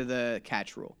check to the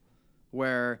catch rule,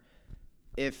 where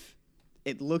if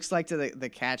it looks like to the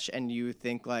catch and you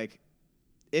think, like,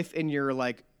 if in your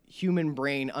like human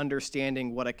brain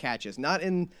understanding what a catch is, not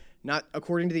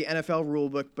according to the NFL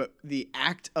rulebook, but the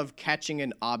act of catching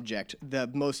an object, the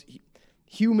most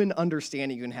human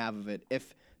understanding you can have of it,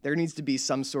 if there needs to be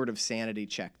some sort of sanity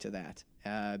check to that,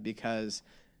 because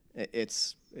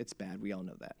it's bad. We all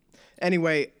know that.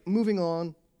 Anyway, moving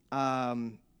on.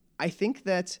 I think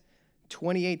that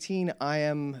 2018, I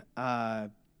am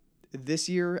this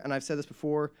year, and I've said this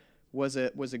before, was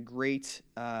a great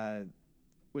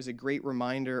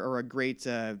reminder, or a great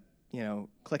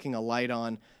clicking a light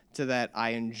on to that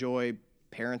I enjoy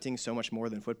parenting so much more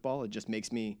than football. It just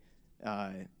makes me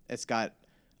it's got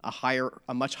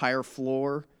a much higher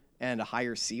floor and a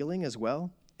higher ceiling as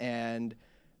well, and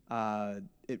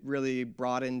it really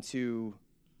brought into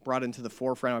the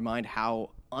forefront of my mind how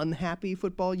unhappy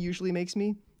football usually makes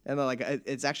me, and like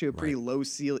it's actually a pretty low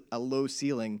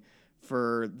ceiling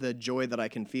for the joy that I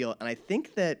can feel. And I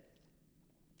think that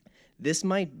this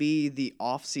might be the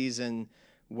off season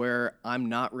where I'm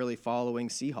not really following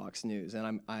Seahawks news,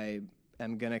 and I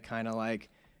am gonna kind of like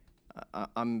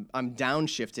I'm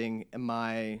downshifting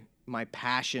my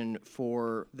passion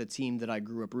for the team that I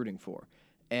grew up rooting for,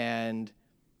 and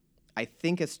I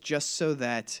think it's just so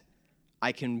that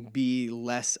I can be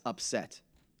less upset.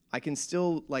 I can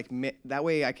still that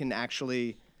way I can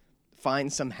actually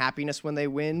find some happiness when they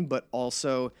win, but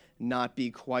also not be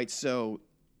quite so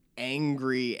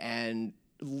angry and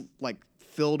like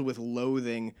filled with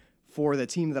loathing for the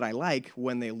team that I like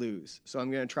when they lose. So I'm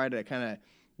going to try to kind of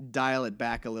dial it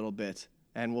back a little bit,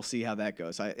 and we'll see how that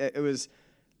goes. I was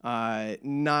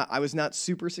not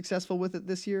super successful with it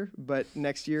this year, but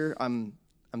next year I'm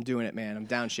doing it, man. I'm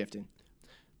downshifting.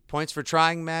 Points for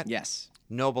trying, Matt? Yes.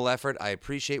 Noble effort. I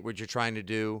appreciate what you're trying to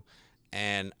do,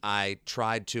 and I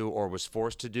tried to or was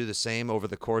forced to do the same over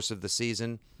the course of the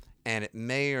season, and it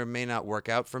may or may not work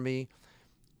out for me,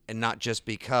 and not just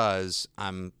because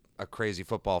I'm a crazy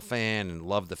football fan and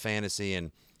love the fantasy,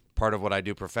 and part of what I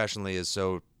do professionally is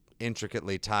so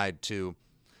intricately tied to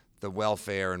the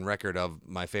welfare and record of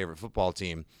my favorite football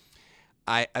team.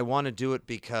 I want to do it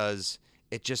because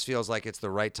it just feels like it's the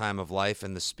right time of life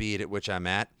and the speed at which I'm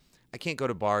at. I can't go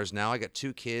to bars now. I got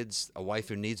 2 kids, a wife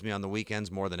who needs me on the weekends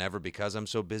more than ever because I'm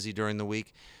so busy during the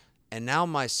week. And now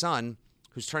my son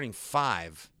who's turning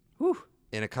 5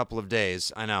 in a couple of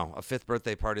days. I know, a 5th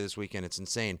birthday party this weekend. It's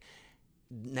insane.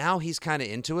 Now he's kind of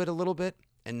into it a little bit,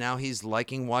 and now he's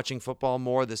liking watching football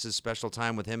more. This is special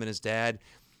time with him and his dad.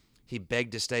 He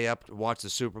begged to stay up to watch the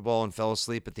Super Bowl and fell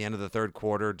asleep at the end of the third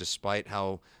quarter, despite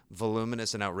how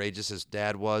voluminous and outrageous his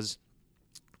dad was.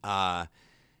 And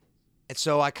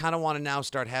so I kind of want to now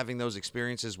start having those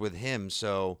experiences with him.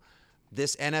 So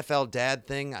this NFL dad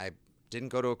thing, I didn't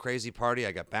go to a crazy party.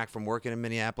 I got back from working in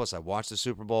Minneapolis. I watched the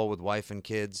Super Bowl with wife and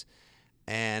kids.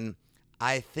 And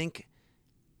I think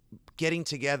getting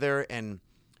together and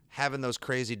having those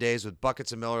crazy days with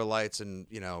buckets of Miller Lights and,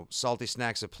 salty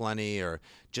snacks aplenty, or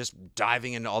just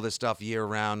diving into all this stuff year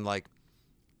round, like,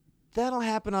 that'll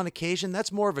happen on occasion.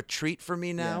 That's more of a treat for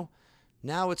me now. Yeah.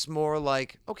 Now it's more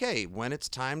like, okay, when it's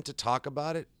time to talk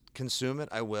about it, consume it,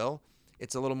 I will.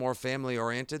 It's a little more family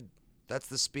oriented. That's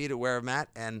the speed at where I'm at.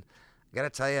 And I got to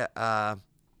tell you, I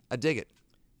dig it.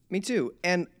 Me too.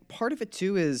 And part of it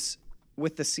too is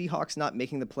with the Seahawks not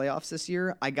making the playoffs this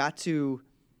year, I got to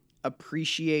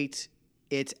appreciate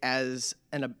it as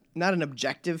not an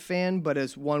objective fan, but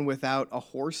as one without a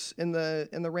horse in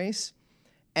the race.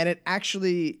 And it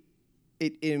actually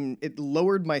it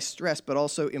lowered my stress, but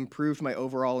also improved my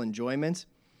overall enjoyment,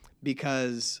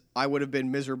 because I would have been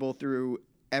miserable through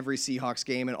every Seahawks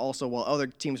game, and also while other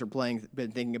teams are playing,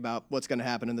 been thinking about what's going to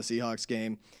happen in the Seahawks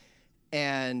game.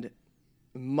 And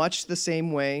much the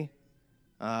same way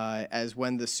as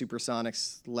when the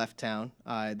Supersonics left town,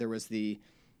 there was the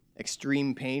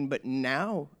extreme pain, but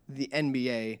now the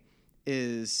NBA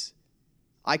is,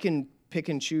 I can pick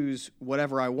and choose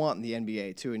whatever I want in the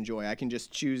NBA to enjoy. I can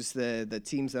just choose the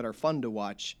teams that are fun to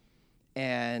watch.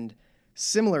 And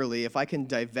similarly, if I can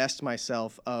divest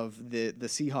myself of the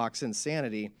Seahawks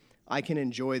insanity, I can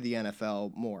enjoy the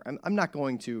NFL more. I'm not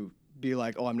going to be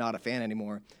like, oh, I'm not a fan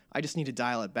anymore. I just need to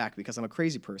dial it back because I'm a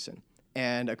crazy person.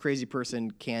 And a crazy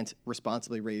person can't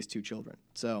responsibly raise 2 children.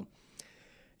 So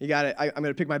you got it. I'm going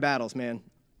to pick my battles, man.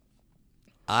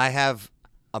 I have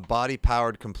a body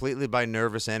powered completely by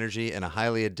nervous energy and a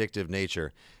highly addictive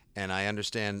nature. And I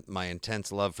understand my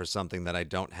intense love for something that I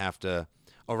don't have to,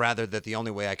 or rather that the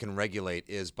only way I can regulate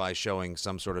is by showing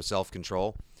some sort of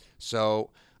self-control. So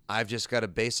I've just got to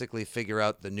basically figure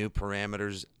out the new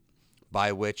parameters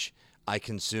by which I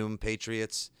consume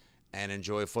Patriots and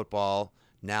enjoy football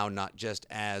now, not just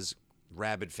as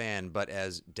rabid fan, but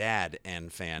as dad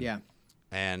and fan. Yeah.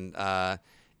 And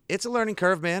it's a learning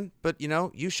curve, man. But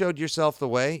you showed yourself the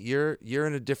way. You're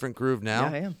in a different groove now.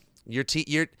 Yeah, I am. Your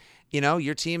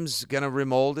team's gonna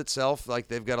remold itself. Like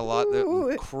they've got a lot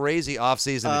of crazy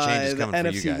offseason and changes coming for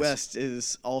you guys. The NFC West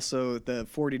is also, the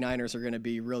 49ers are going to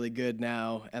be really good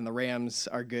now, and the Rams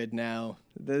are good now.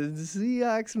 The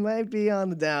Seahawks might be on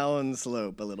the down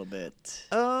slope a little bit.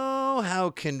 Oh, how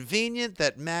convenient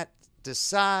that Matt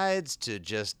decides to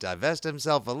just divest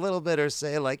himself a little bit, or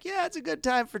say like, yeah, it's a good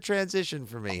time for transition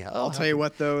for me. I'll tell you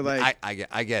what though, like I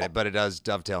get it, but it does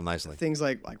dovetail nicely. Things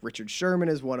like Richard Sherman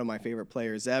is one of my favorite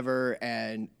players ever,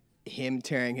 and him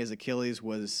tearing his Achilles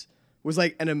was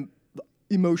like an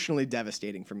emotionally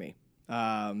devastating for me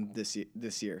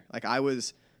this year. Like I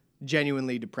was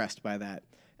genuinely depressed by that,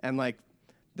 and like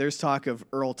there's talk of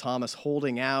Earl Thomas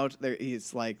holding out.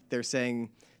 They're saying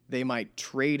they might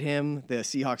trade him. The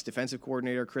Seahawks defensive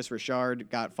coordinator, Chris Richard,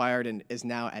 got fired and is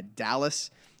now at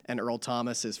Dallas. And Earl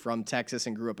Thomas is from Texas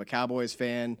and grew up a Cowboys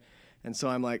fan. And so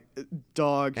I'm like,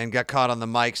 dog. And got caught on the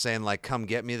mic saying, like, come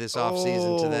get me this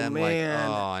offseason to them. Man. Like,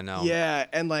 oh, I know. Yeah,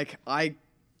 and like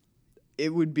it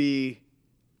would be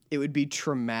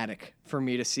traumatic for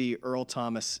me to see Earl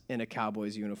Thomas in a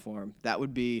Cowboys uniform. That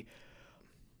would be,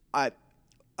 I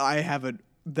have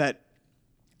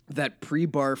that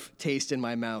pre-barf taste in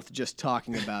my mouth just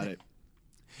talking about it.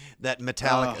 That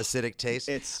metallic acidic taste.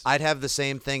 I'd have the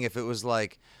same thing if it was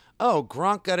like, oh,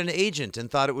 Gronk got an agent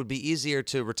and thought it would be easier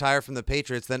to retire from the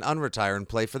Patriots than unretire and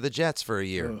play for the Jets for a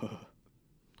year.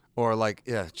 Or like,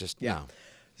 no.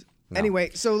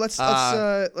 Anyway, so let's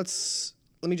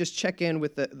let me just check in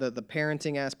with the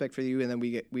parenting aspect for you, and then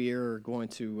we are going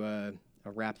to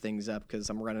wrap things up because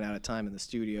I'm running out of time in the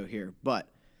studio here. But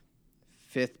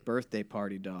 5th birthday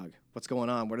party, dog. What's going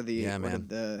on? What are the? Yeah, man.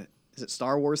 Is it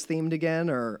Star Wars themed again,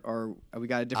 or we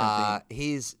got a different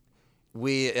theme?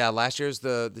 Last year's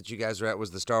that you guys were at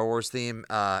was the Star Wars theme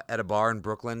at a bar in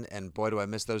Brooklyn, and boy, do I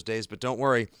miss those days. But don't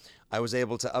worry, I was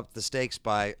able to up the stakes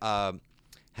by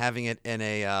having it in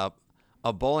a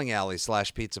bowling alley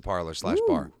 / pizza parlor /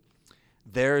 bar.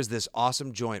 There's this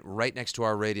awesome joint right next to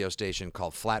our radio station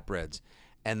called Flatbreads,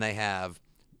 and they have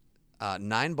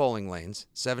 9 bowling lanes,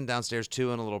 7 downstairs,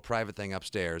 2 in a little private thing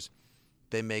upstairs.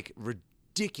 They make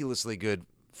ridiculously good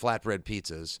flatbread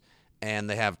pizzas, and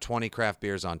they have 20 craft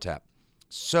beers on tap.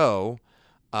 So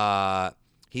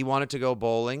he wanted to go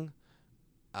bowling,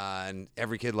 and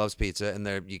every kid loves pizza, and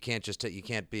you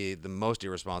can't be the most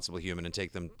irresponsible human and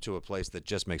take them to a place that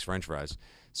just makes French fries.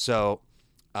 So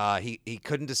he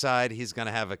couldn't decide. He's going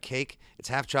to have a cake. It's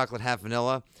half chocolate, half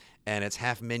vanilla, and it's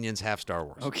half Minions, half Star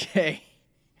Wars. Okay.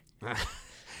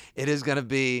 It is going to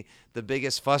be the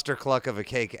biggest fustercluck of a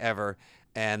cake ever,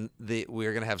 and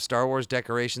we're going to have Star Wars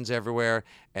decorations everywhere,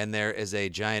 and there is a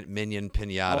giant Minion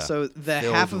piñata. Also, the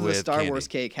filled half of the with Star candy. Wars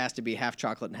cake has to be half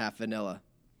chocolate and half vanilla.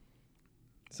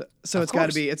 So it's course. got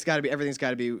to be everything's got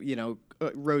to be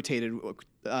rotated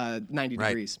 90 Right.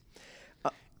 degrees.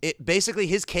 It basically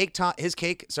his cake.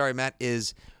 Sorry, Matt,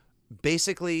 is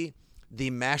basically the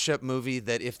mashup movie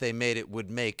that if they made it would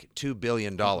make $2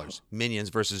 billion. Minions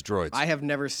versus droids. I have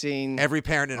never seen. Every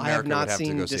parent in I have America not would have to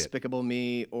seen go see it. Despicable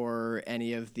Me or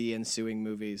any of the ensuing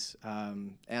movies,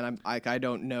 and I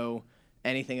don't know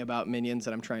anything about Minions,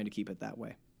 and I'm trying to keep it that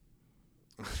way.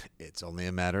 It's only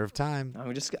a matter of time.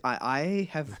 I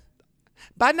have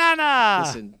Banana.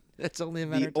 listen. It's only a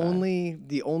matter of time.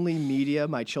 The only media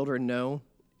my children know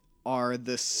are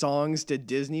the songs to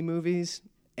Disney movies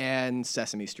and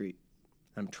Sesame Street.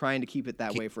 I'm trying to keep it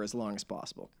that way for as long as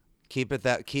possible. Keep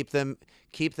them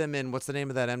in what's the name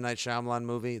of that M. Night Shyamalan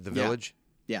movie? The Village?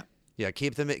 Yeah. Yeah,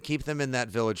 keep them in that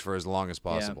village for as long as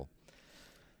possible.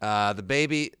 The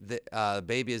baby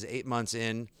is 8 months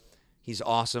in. He's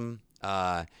awesome.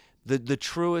 The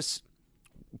truest,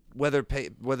 whether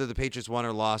the Patriots won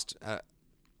or lost,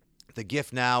 the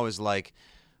gift now is like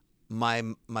my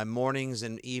mornings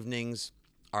and evenings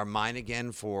are mine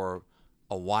again for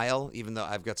a while, even though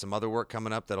I've got some other work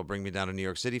coming up that'll bring me down to New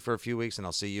York City for a few weeks, and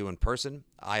I'll see you in person,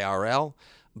 IRL.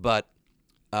 But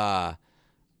I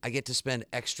get to spend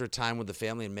extra time with the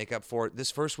family and make up for it.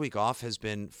 This first week off has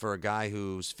been for a guy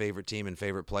whose favorite team and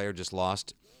favorite player just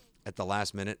lost at the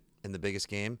last minute in the biggest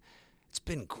game. It's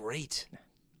been great.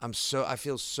 I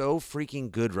feel so freaking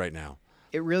good right now.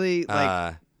 It really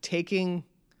taking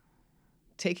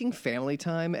family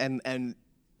time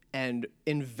and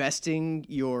investing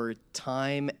your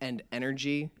time and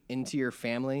energy into your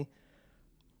family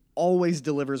always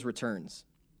delivers returns.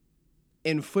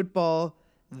 In football,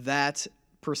 that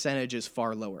percentage is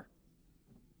far lower.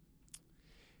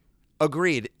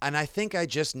 Agreed. And I think I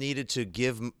just needed to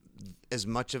give as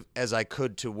much as I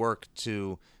could to work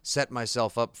to set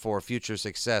myself up for future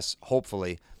success,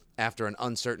 hopefully, after an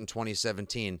uncertain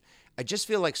 2017. I just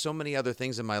feel like so many other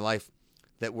things in my life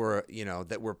that were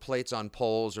plates on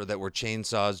poles or that were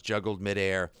chainsaws juggled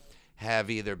midair have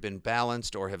either been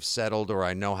balanced or have settled, or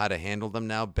I know how to handle them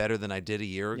now better than I did a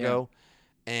year ago.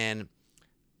 And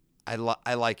I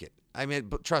like it. I mean,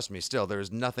 but trust me, still, there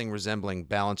is nothing resembling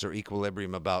balance or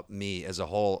equilibrium about me as a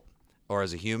whole or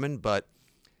as a human, but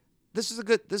this is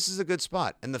a good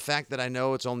spot. And the fact that I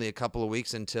know it's only a couple of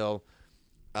weeks until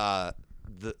my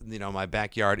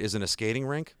backyard isn't a skating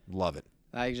rink, love it.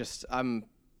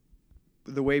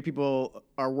 The way people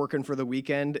are working for the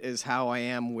weekend is how I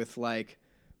am with like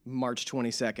March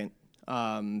 22nd.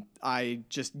 I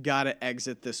just got to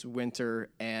exit this winter,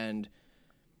 and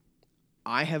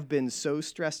I have been so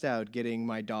stressed out getting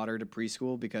my daughter to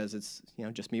preschool because it's,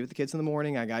 just me with the kids in the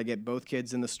morning. I got to get both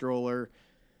kids in the stroller.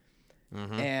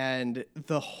 Mm-hmm. And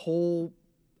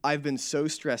I've been so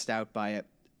stressed out by it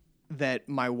that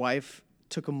my wife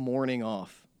took a morning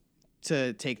off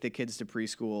to take the kids to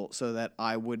preschool so that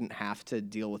I wouldn't have to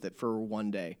deal with it for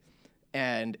one day.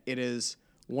 And it is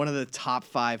one of the top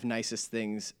 5 nicest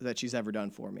things that she's ever done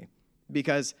for me.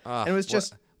 Because it was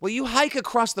just... Well, you hike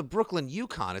across the Brooklyn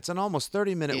Yukon. It's an almost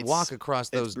 30-minute walk across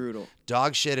those brutal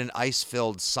dog shit and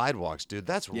ice-filled sidewalks, dude.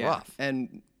 That's rough.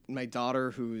 And my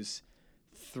daughter, who's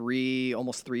 3,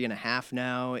 almost 3.5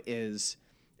 now, is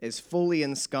fully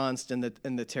ensconced in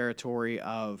the territory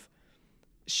of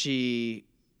she...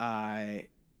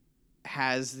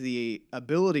 has the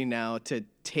ability now to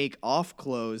take off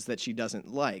clothes that she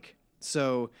doesn't like.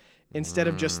 So instead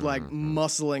of just like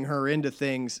muscling her into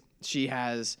things, she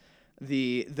has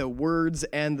the words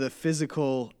and the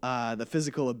physical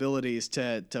abilities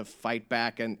to fight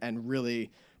back and really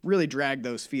drag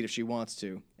those feet if she wants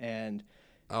to. And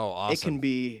awesome. It can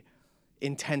be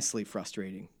intensely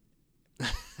frustrating.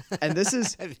 And this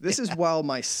is while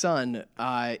my son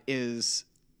is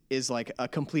like a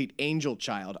complete angel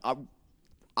child.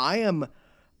 I am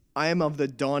of the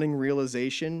dawning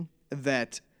realization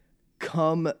that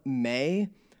come May,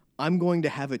 I'm going to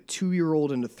have a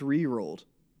 2-year-old and a 3-year-old.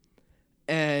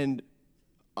 And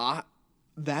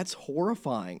that's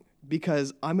horrifying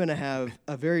because I'm going to have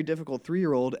a very difficult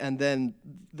 3-year-old and then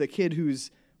the kid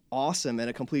who's awesome and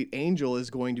a complete angel is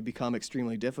going to become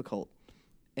extremely difficult.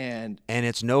 And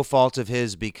it's no fault of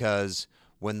his, because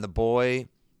when the boy,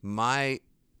 my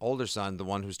older son, the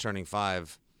one who's turning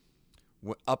 5,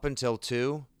 up until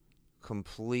 2,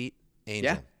 complete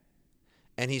angel. Yeah.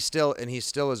 And he still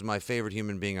is my favorite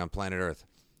human being on planet Earth.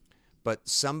 But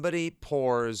somebody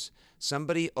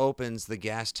opens the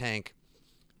gas tank.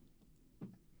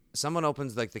 Someone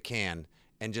opens like the can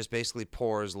and just basically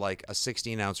pours like a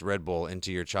 16-ounce Red Bull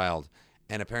into your child.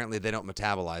 And apparently they don't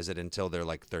metabolize it until they're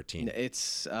like 13.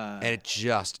 It's and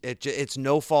it's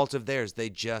no fault of theirs.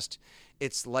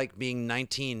 It's like being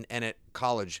 19 and at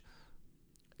college.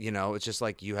 It's just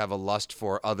like you have a lust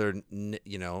for other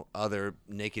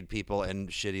naked people and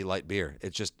shitty light beer.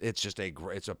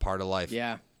 It's a part of life.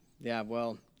 Yeah.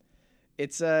 Well,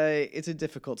 it's a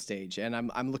difficult stage, and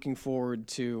I'm looking forward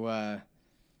to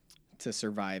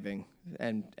surviving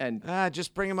and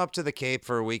just bring him up to the Cape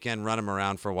for a weekend, run him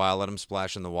around for a while, let him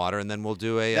splash in the water, and then we'll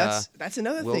do a. That's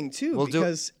another thing too,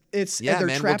 because they're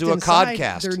we'll trapped do a inside.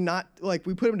 codcast. They're not like,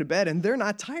 we put them to bed, and they're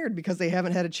not tired because they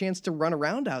haven't had a chance to run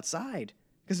around outside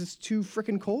because it's too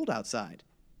freaking cold outside.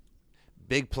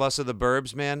 Big plus of the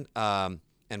Burbs, man.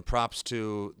 And props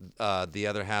to the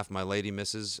other half, my lady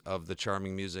misses, of the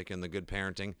charming music and the good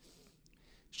parenting.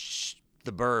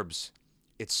 The Burbs,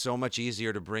 it's so much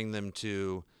easier to bring them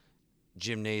to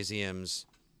gymnasiums,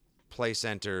 play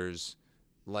centers.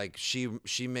 Like she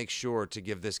makes sure to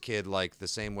give this kid like the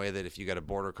same way that if you got a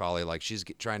border collie, like she's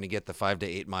trying to get the 5 to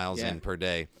 8 miles in per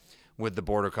day with the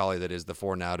border collie that is the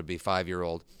 4 now to be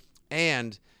 5-year-old.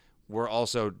 And we're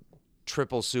also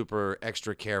triple super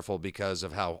extra careful because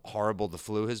of how horrible the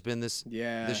flu has been this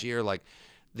year. Like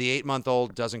the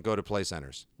 8-month-old doesn't go to play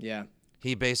centers. Yeah.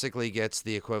 He basically gets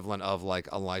the equivalent of like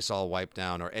a Lysol wipe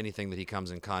down or anything that he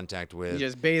comes in contact with. You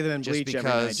just bathe him in bleach every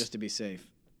night just to be safe.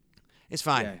 It's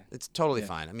fine. Yeah. It's totally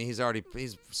fine. I mean,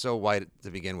 he's so white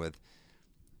to begin with.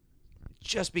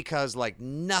 Just because like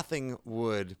nothing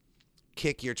would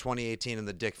kick your 2018 in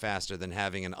the dick faster than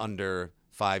having an under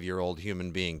 5-year-old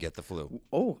human being get the flu.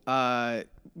 Oh,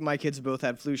 my kids both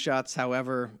had flu shots.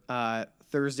 However,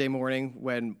 Thursday morning,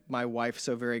 when my wife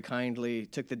so very kindly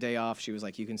took the day off, she was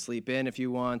like, "You can sleep in if you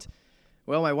want."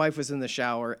 Well, my wife was in the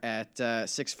shower at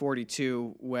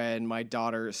 6:42 when my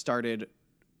daughter started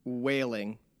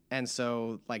wailing, and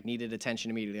so like needed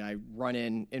attention immediately. I run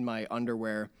in my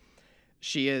underwear.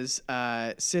 She is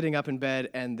sitting up in bed,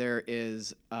 and there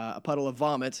is a puddle of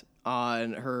vomit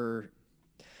on her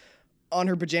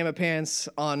pajama pants,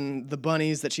 on the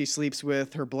bunnies that she sleeps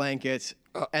with, her blanket,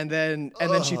 and then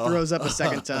she throws up a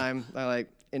second time. I like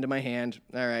into my hand.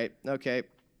 All right, okay.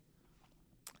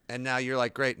 And now you're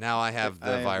like, great. Now I have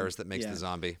the virus that makes the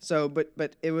zombie. So, but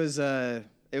it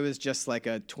was just like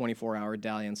a 24-hour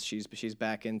dalliance. She's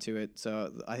back into it.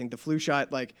 So I think the flu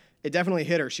shot, like, it definitely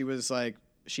hit her. She was like,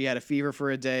 she had a fever for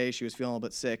a day. She was feeling a little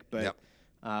bit sick, but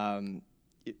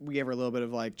we gave her a little bit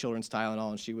of like children's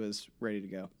Tylenol, and she was ready to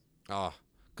go. Oh,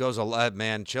 goes a lot,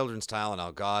 man. Children's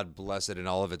Tylenol, God bless it in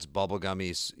all of its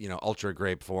bubblegummy, ultra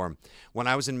grape form. When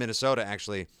I was in Minnesota,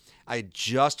 actually, I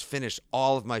just finished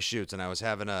all of my shoots, and I was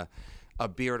having a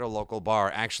beer at a local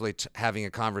bar, actually having a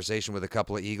conversation with a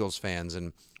couple of Eagles fans,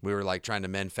 and we were like trying to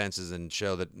mend fences and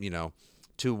show that,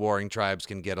 two warring tribes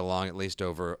can get along at least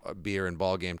over a beer and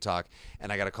ball game talk.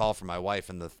 And I got a call from my wife,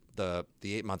 and the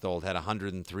 8-month-old had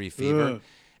 103 fever,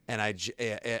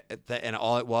 and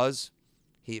all it was.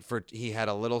 He had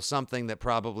a little something that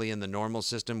probably in the normal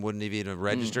system wouldn't have even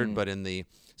registered, but in the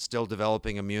still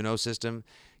developing immuno system,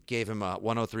 gave him a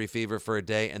 103 fever for a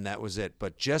day, and that was it.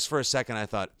 But just for a second, I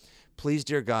thought, please,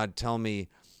 dear God, tell me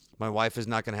my wife is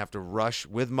not going to have to rush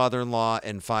with mother-in-law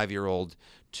and 5-year-old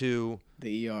to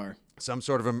the ER. Some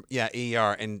sort of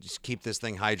ER, and just keep this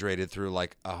thing hydrated through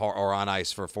like or on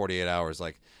ice for 48 hours.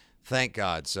 Like, thank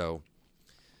God. So,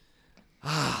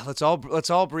 let's all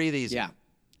breathe easy. Yeah.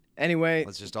 Anyway,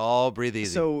 let's just all breathe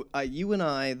easy. So you and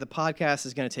I, the podcast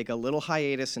is going to take a little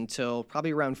hiatus until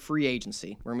probably around free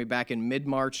agency. We're going to be back in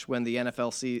mid-March when the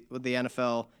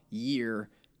NFL year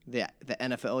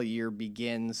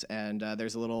begins, and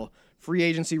there's a little free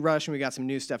agency rush, and we got some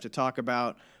new stuff to talk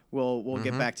about. We'll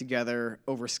get back together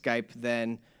over Skype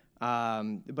then.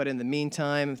 But in the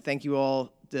meantime, thank you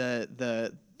all,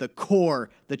 the core,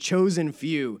 the chosen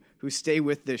few who stay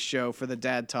with this show for the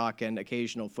dad talk and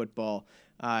occasional football.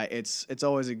 It's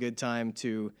always a good time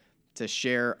to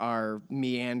share our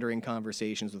meandering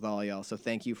conversations with all y'all. So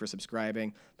thank you for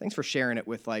subscribing. Thanks for sharing it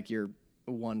with like your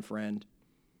one friend.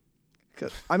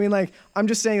 I mean, like, I'm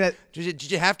just saying that. Did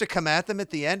you have to come at them at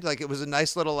the end? Like, it was a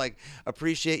nice little, like,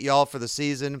 appreciate y'all for the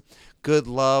season. Good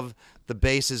love. the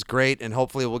base is great, and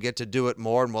hopefully we'll get to do it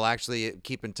more, and we'll actually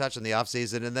keep in touch in the off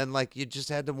season. And then like you just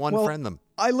had to friend them.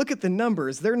 I look at the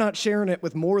numbers; they're not sharing it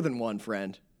with more than one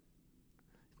friend.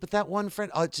 But that one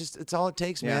friend, it's all it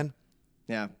takes, man.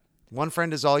 Yeah. One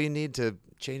friend is all you need to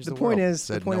change the world. The point is,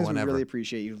 we really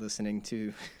appreciate you listening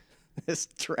to this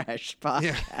trash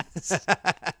podcast.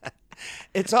 Yeah.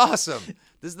 It's awesome.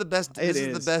 This is the best. This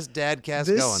is the best dad cast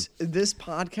going. This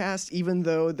podcast, even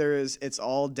though it's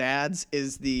all dads,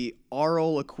 is the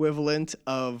oral equivalent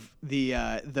of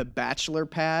the bachelor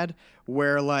pad,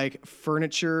 where like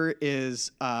furniture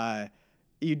is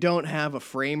you don't have a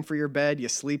frame for your bed, you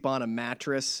sleep on a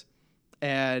mattress,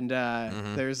 and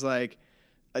there's like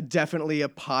definitely a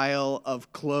pile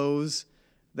of clothes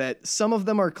that some of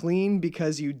them are clean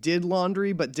because you did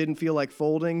laundry but didn't feel like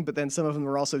folding, but then some of them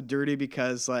are also dirty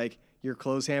because like your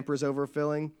clothes hamper's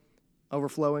overflowing,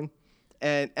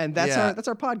 and that's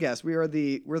our podcast. We're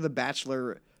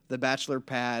the bachelor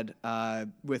pad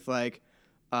with like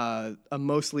a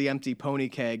mostly empty pony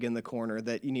keg in the corner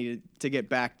that you needed to get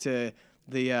back to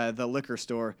the liquor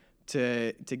store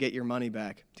to get your money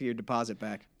back, to your deposit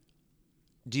back.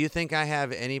 Do you think I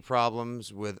have any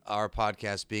problems with our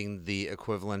podcast being the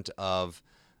equivalent of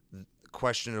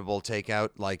questionable takeout?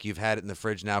 Like you've had it in the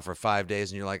fridge now for 5 days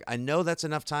and you're like, I know that's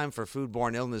enough time for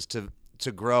foodborne illness to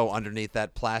grow underneath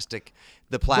that plastic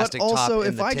top in the tin tray. But also,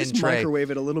 if I just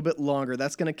microwave it a little bit longer,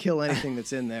 that's going to kill anything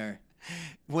that's in there.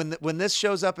 When this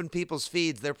shows up in people's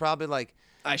feeds, they're probably like,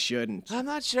 I shouldn't. I'm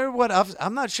not sure what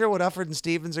Ufford and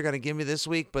Stevens are going to give me this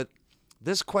week, but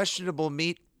this questionable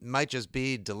meat might just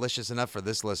be delicious enough for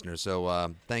this listener.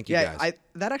 So thank you guys.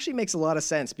 That actually makes a lot of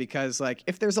sense because like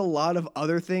if there's a lot of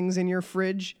other things in your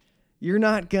fridge, you're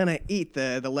not gonna eat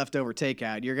the leftover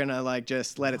takeout. You're gonna like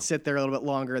just let it sit there a little bit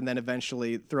longer and then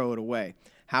eventually throw it away.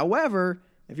 However,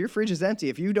 if your fridge is empty,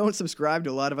 if you don't subscribe to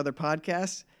a lot of other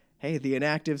podcasts, hey, the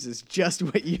Inactives is just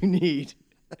what you need.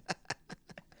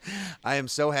 I am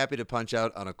so happy to punch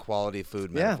out on a quality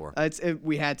food metaphor.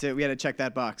 We had to check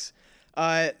that box.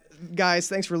 Guys,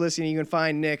 thanks for listening. You can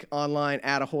find Nick online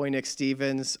at Ahoy Nick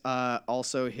Stevens.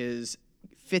 Also his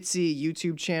Fitzy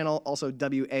YouTube channel, also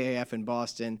WAAF in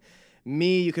Boston.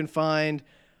 Me, you can find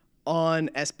on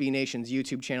SB Nation's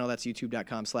YouTube channel. That's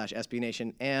youtube.com/SB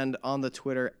Nation, and on the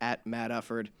Twitter at Matt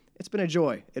Ufford. It's been a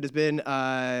joy. It has been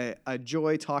a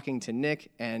joy talking to Nick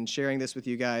and sharing this with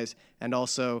you guys, and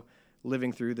also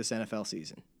living through this NFL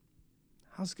season.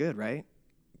 How's good, right?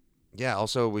 Yeah.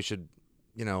 Also, we should,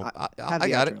 I have the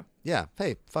got outro. it. Yeah.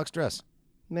 Hey, fuck stress.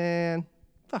 Man,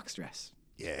 fuck stress.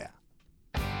 Yeah.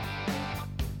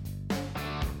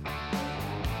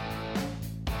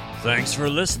 Thanks for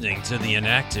listening to The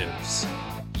Inactives.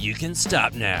 You can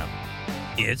stop now.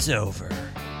 It's over.